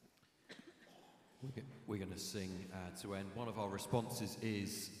 We're going to sing to end. One of our responses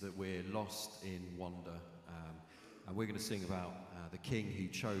is that we're lost in wonder. And we're going to sing about the King who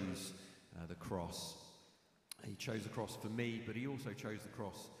chose the cross. He chose the cross for me, but he also chose the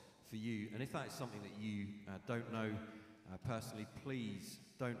cross for you. And if that is something that you don't know personally, please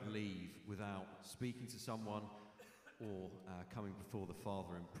don't leave without speaking to someone or coming before the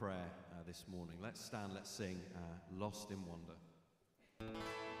Father in prayer this morning. Let's stand, let's sing Lost in Wonder.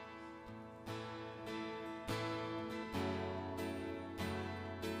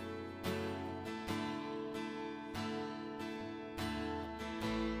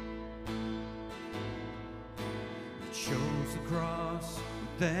 You chose the cross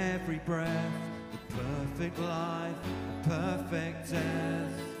with every breath, the perfect life, the perfect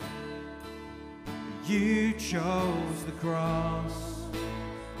death. You chose the cross,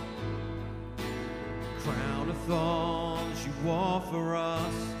 crown of thorns you wore for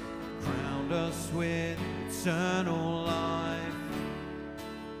us, crowned us with eternal life.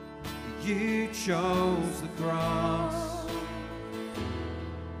 You chose the cross,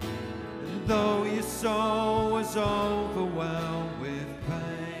 and though your soul was overwhelmed with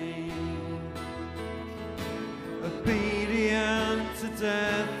pain, obedient to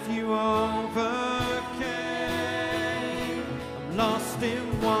death you overcame. I'm lost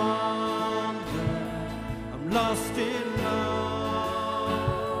in wonder, I'm lost in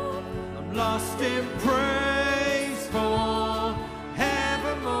love, I'm lost in praise for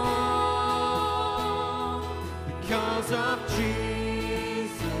evermore. Because of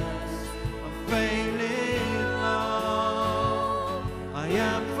Jesus, I'm failing love. I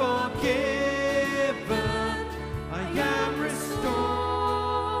am forgiven, I am restored.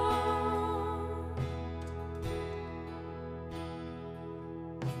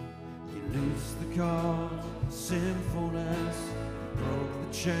 You loosed the cord of sinfulness, you broke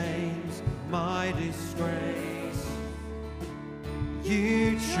the chains of my disgrace.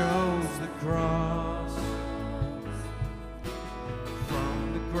 You chose the cross, from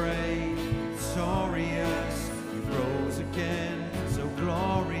the grave victorious, you rose again so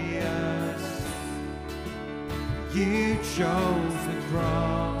glorious. You chose the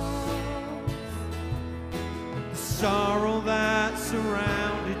cross. The sorrow that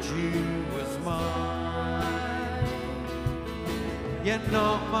surrounded you was mine, yet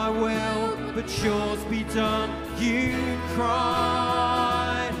not my will, but yours be done. You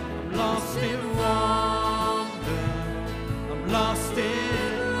cried, I'm lost in wonder, I'm lost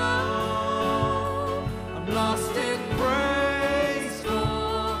in love, I'm lost in praise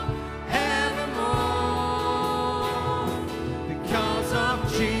for evermore. Because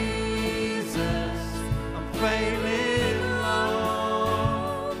of Jesus, I'm failing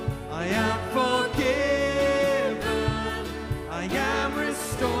love. I am forgiven, I am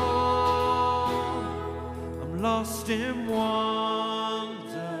restored. I'm lost in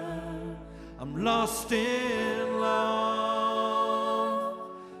wonder, I'm lost in love,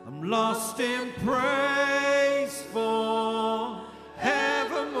 I'm lost in praise for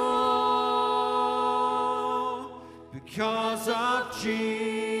evermore. Because of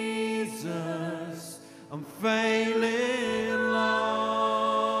Jesus, I'm failing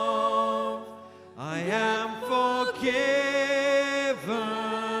love. I am forgiven,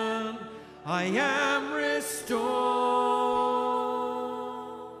 I am restored.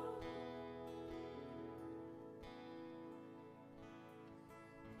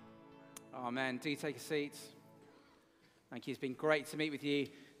 Amen. Do take a seat. Thank you. It's been great to meet with you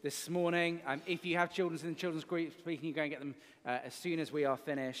this morning. If you have children in the children's group speaking, you go and get them as soon as we are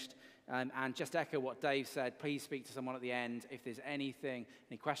finished. And just to echo what Dave said, please speak to someone at the end if there's any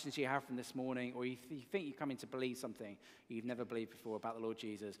questions you have from this morning, or if you think you're coming to believe something you've never believed before about the Lord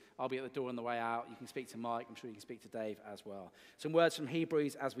Jesus. I'll be at the door on the way out. You can speak to Mike. I'm sure you can speak to Dave as well. Some words from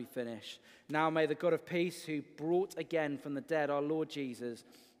Hebrews as we finish. Now may the God of peace, who brought again from the dead our Lord Jesus,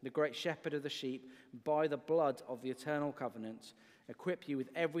 the great shepherd of the sheep, by the blood of the eternal covenant, equip you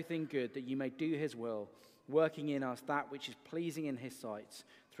with everything good that you may do his will, working in us that which is pleasing in his sight,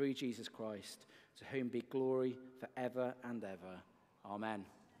 through Jesus Christ, to whom be glory forever and ever. Amen.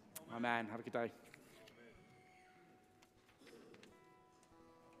 Amen. Have a good day.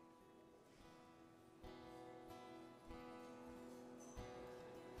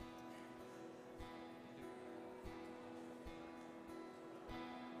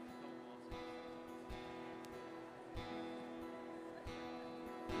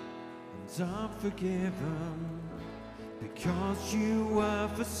 And I'm forgiven because you were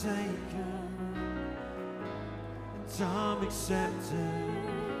forsaken, and I'm accepted.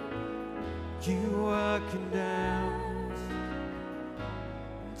 You were condemned,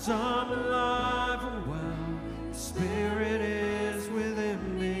 and I'm alive and well. The Spirit is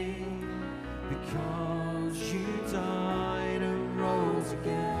within me because you died and rose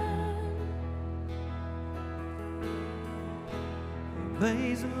again.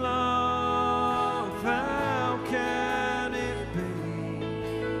 Amazing love, how can it be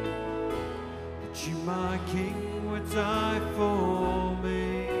that you, my King, would die for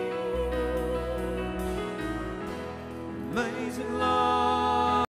me?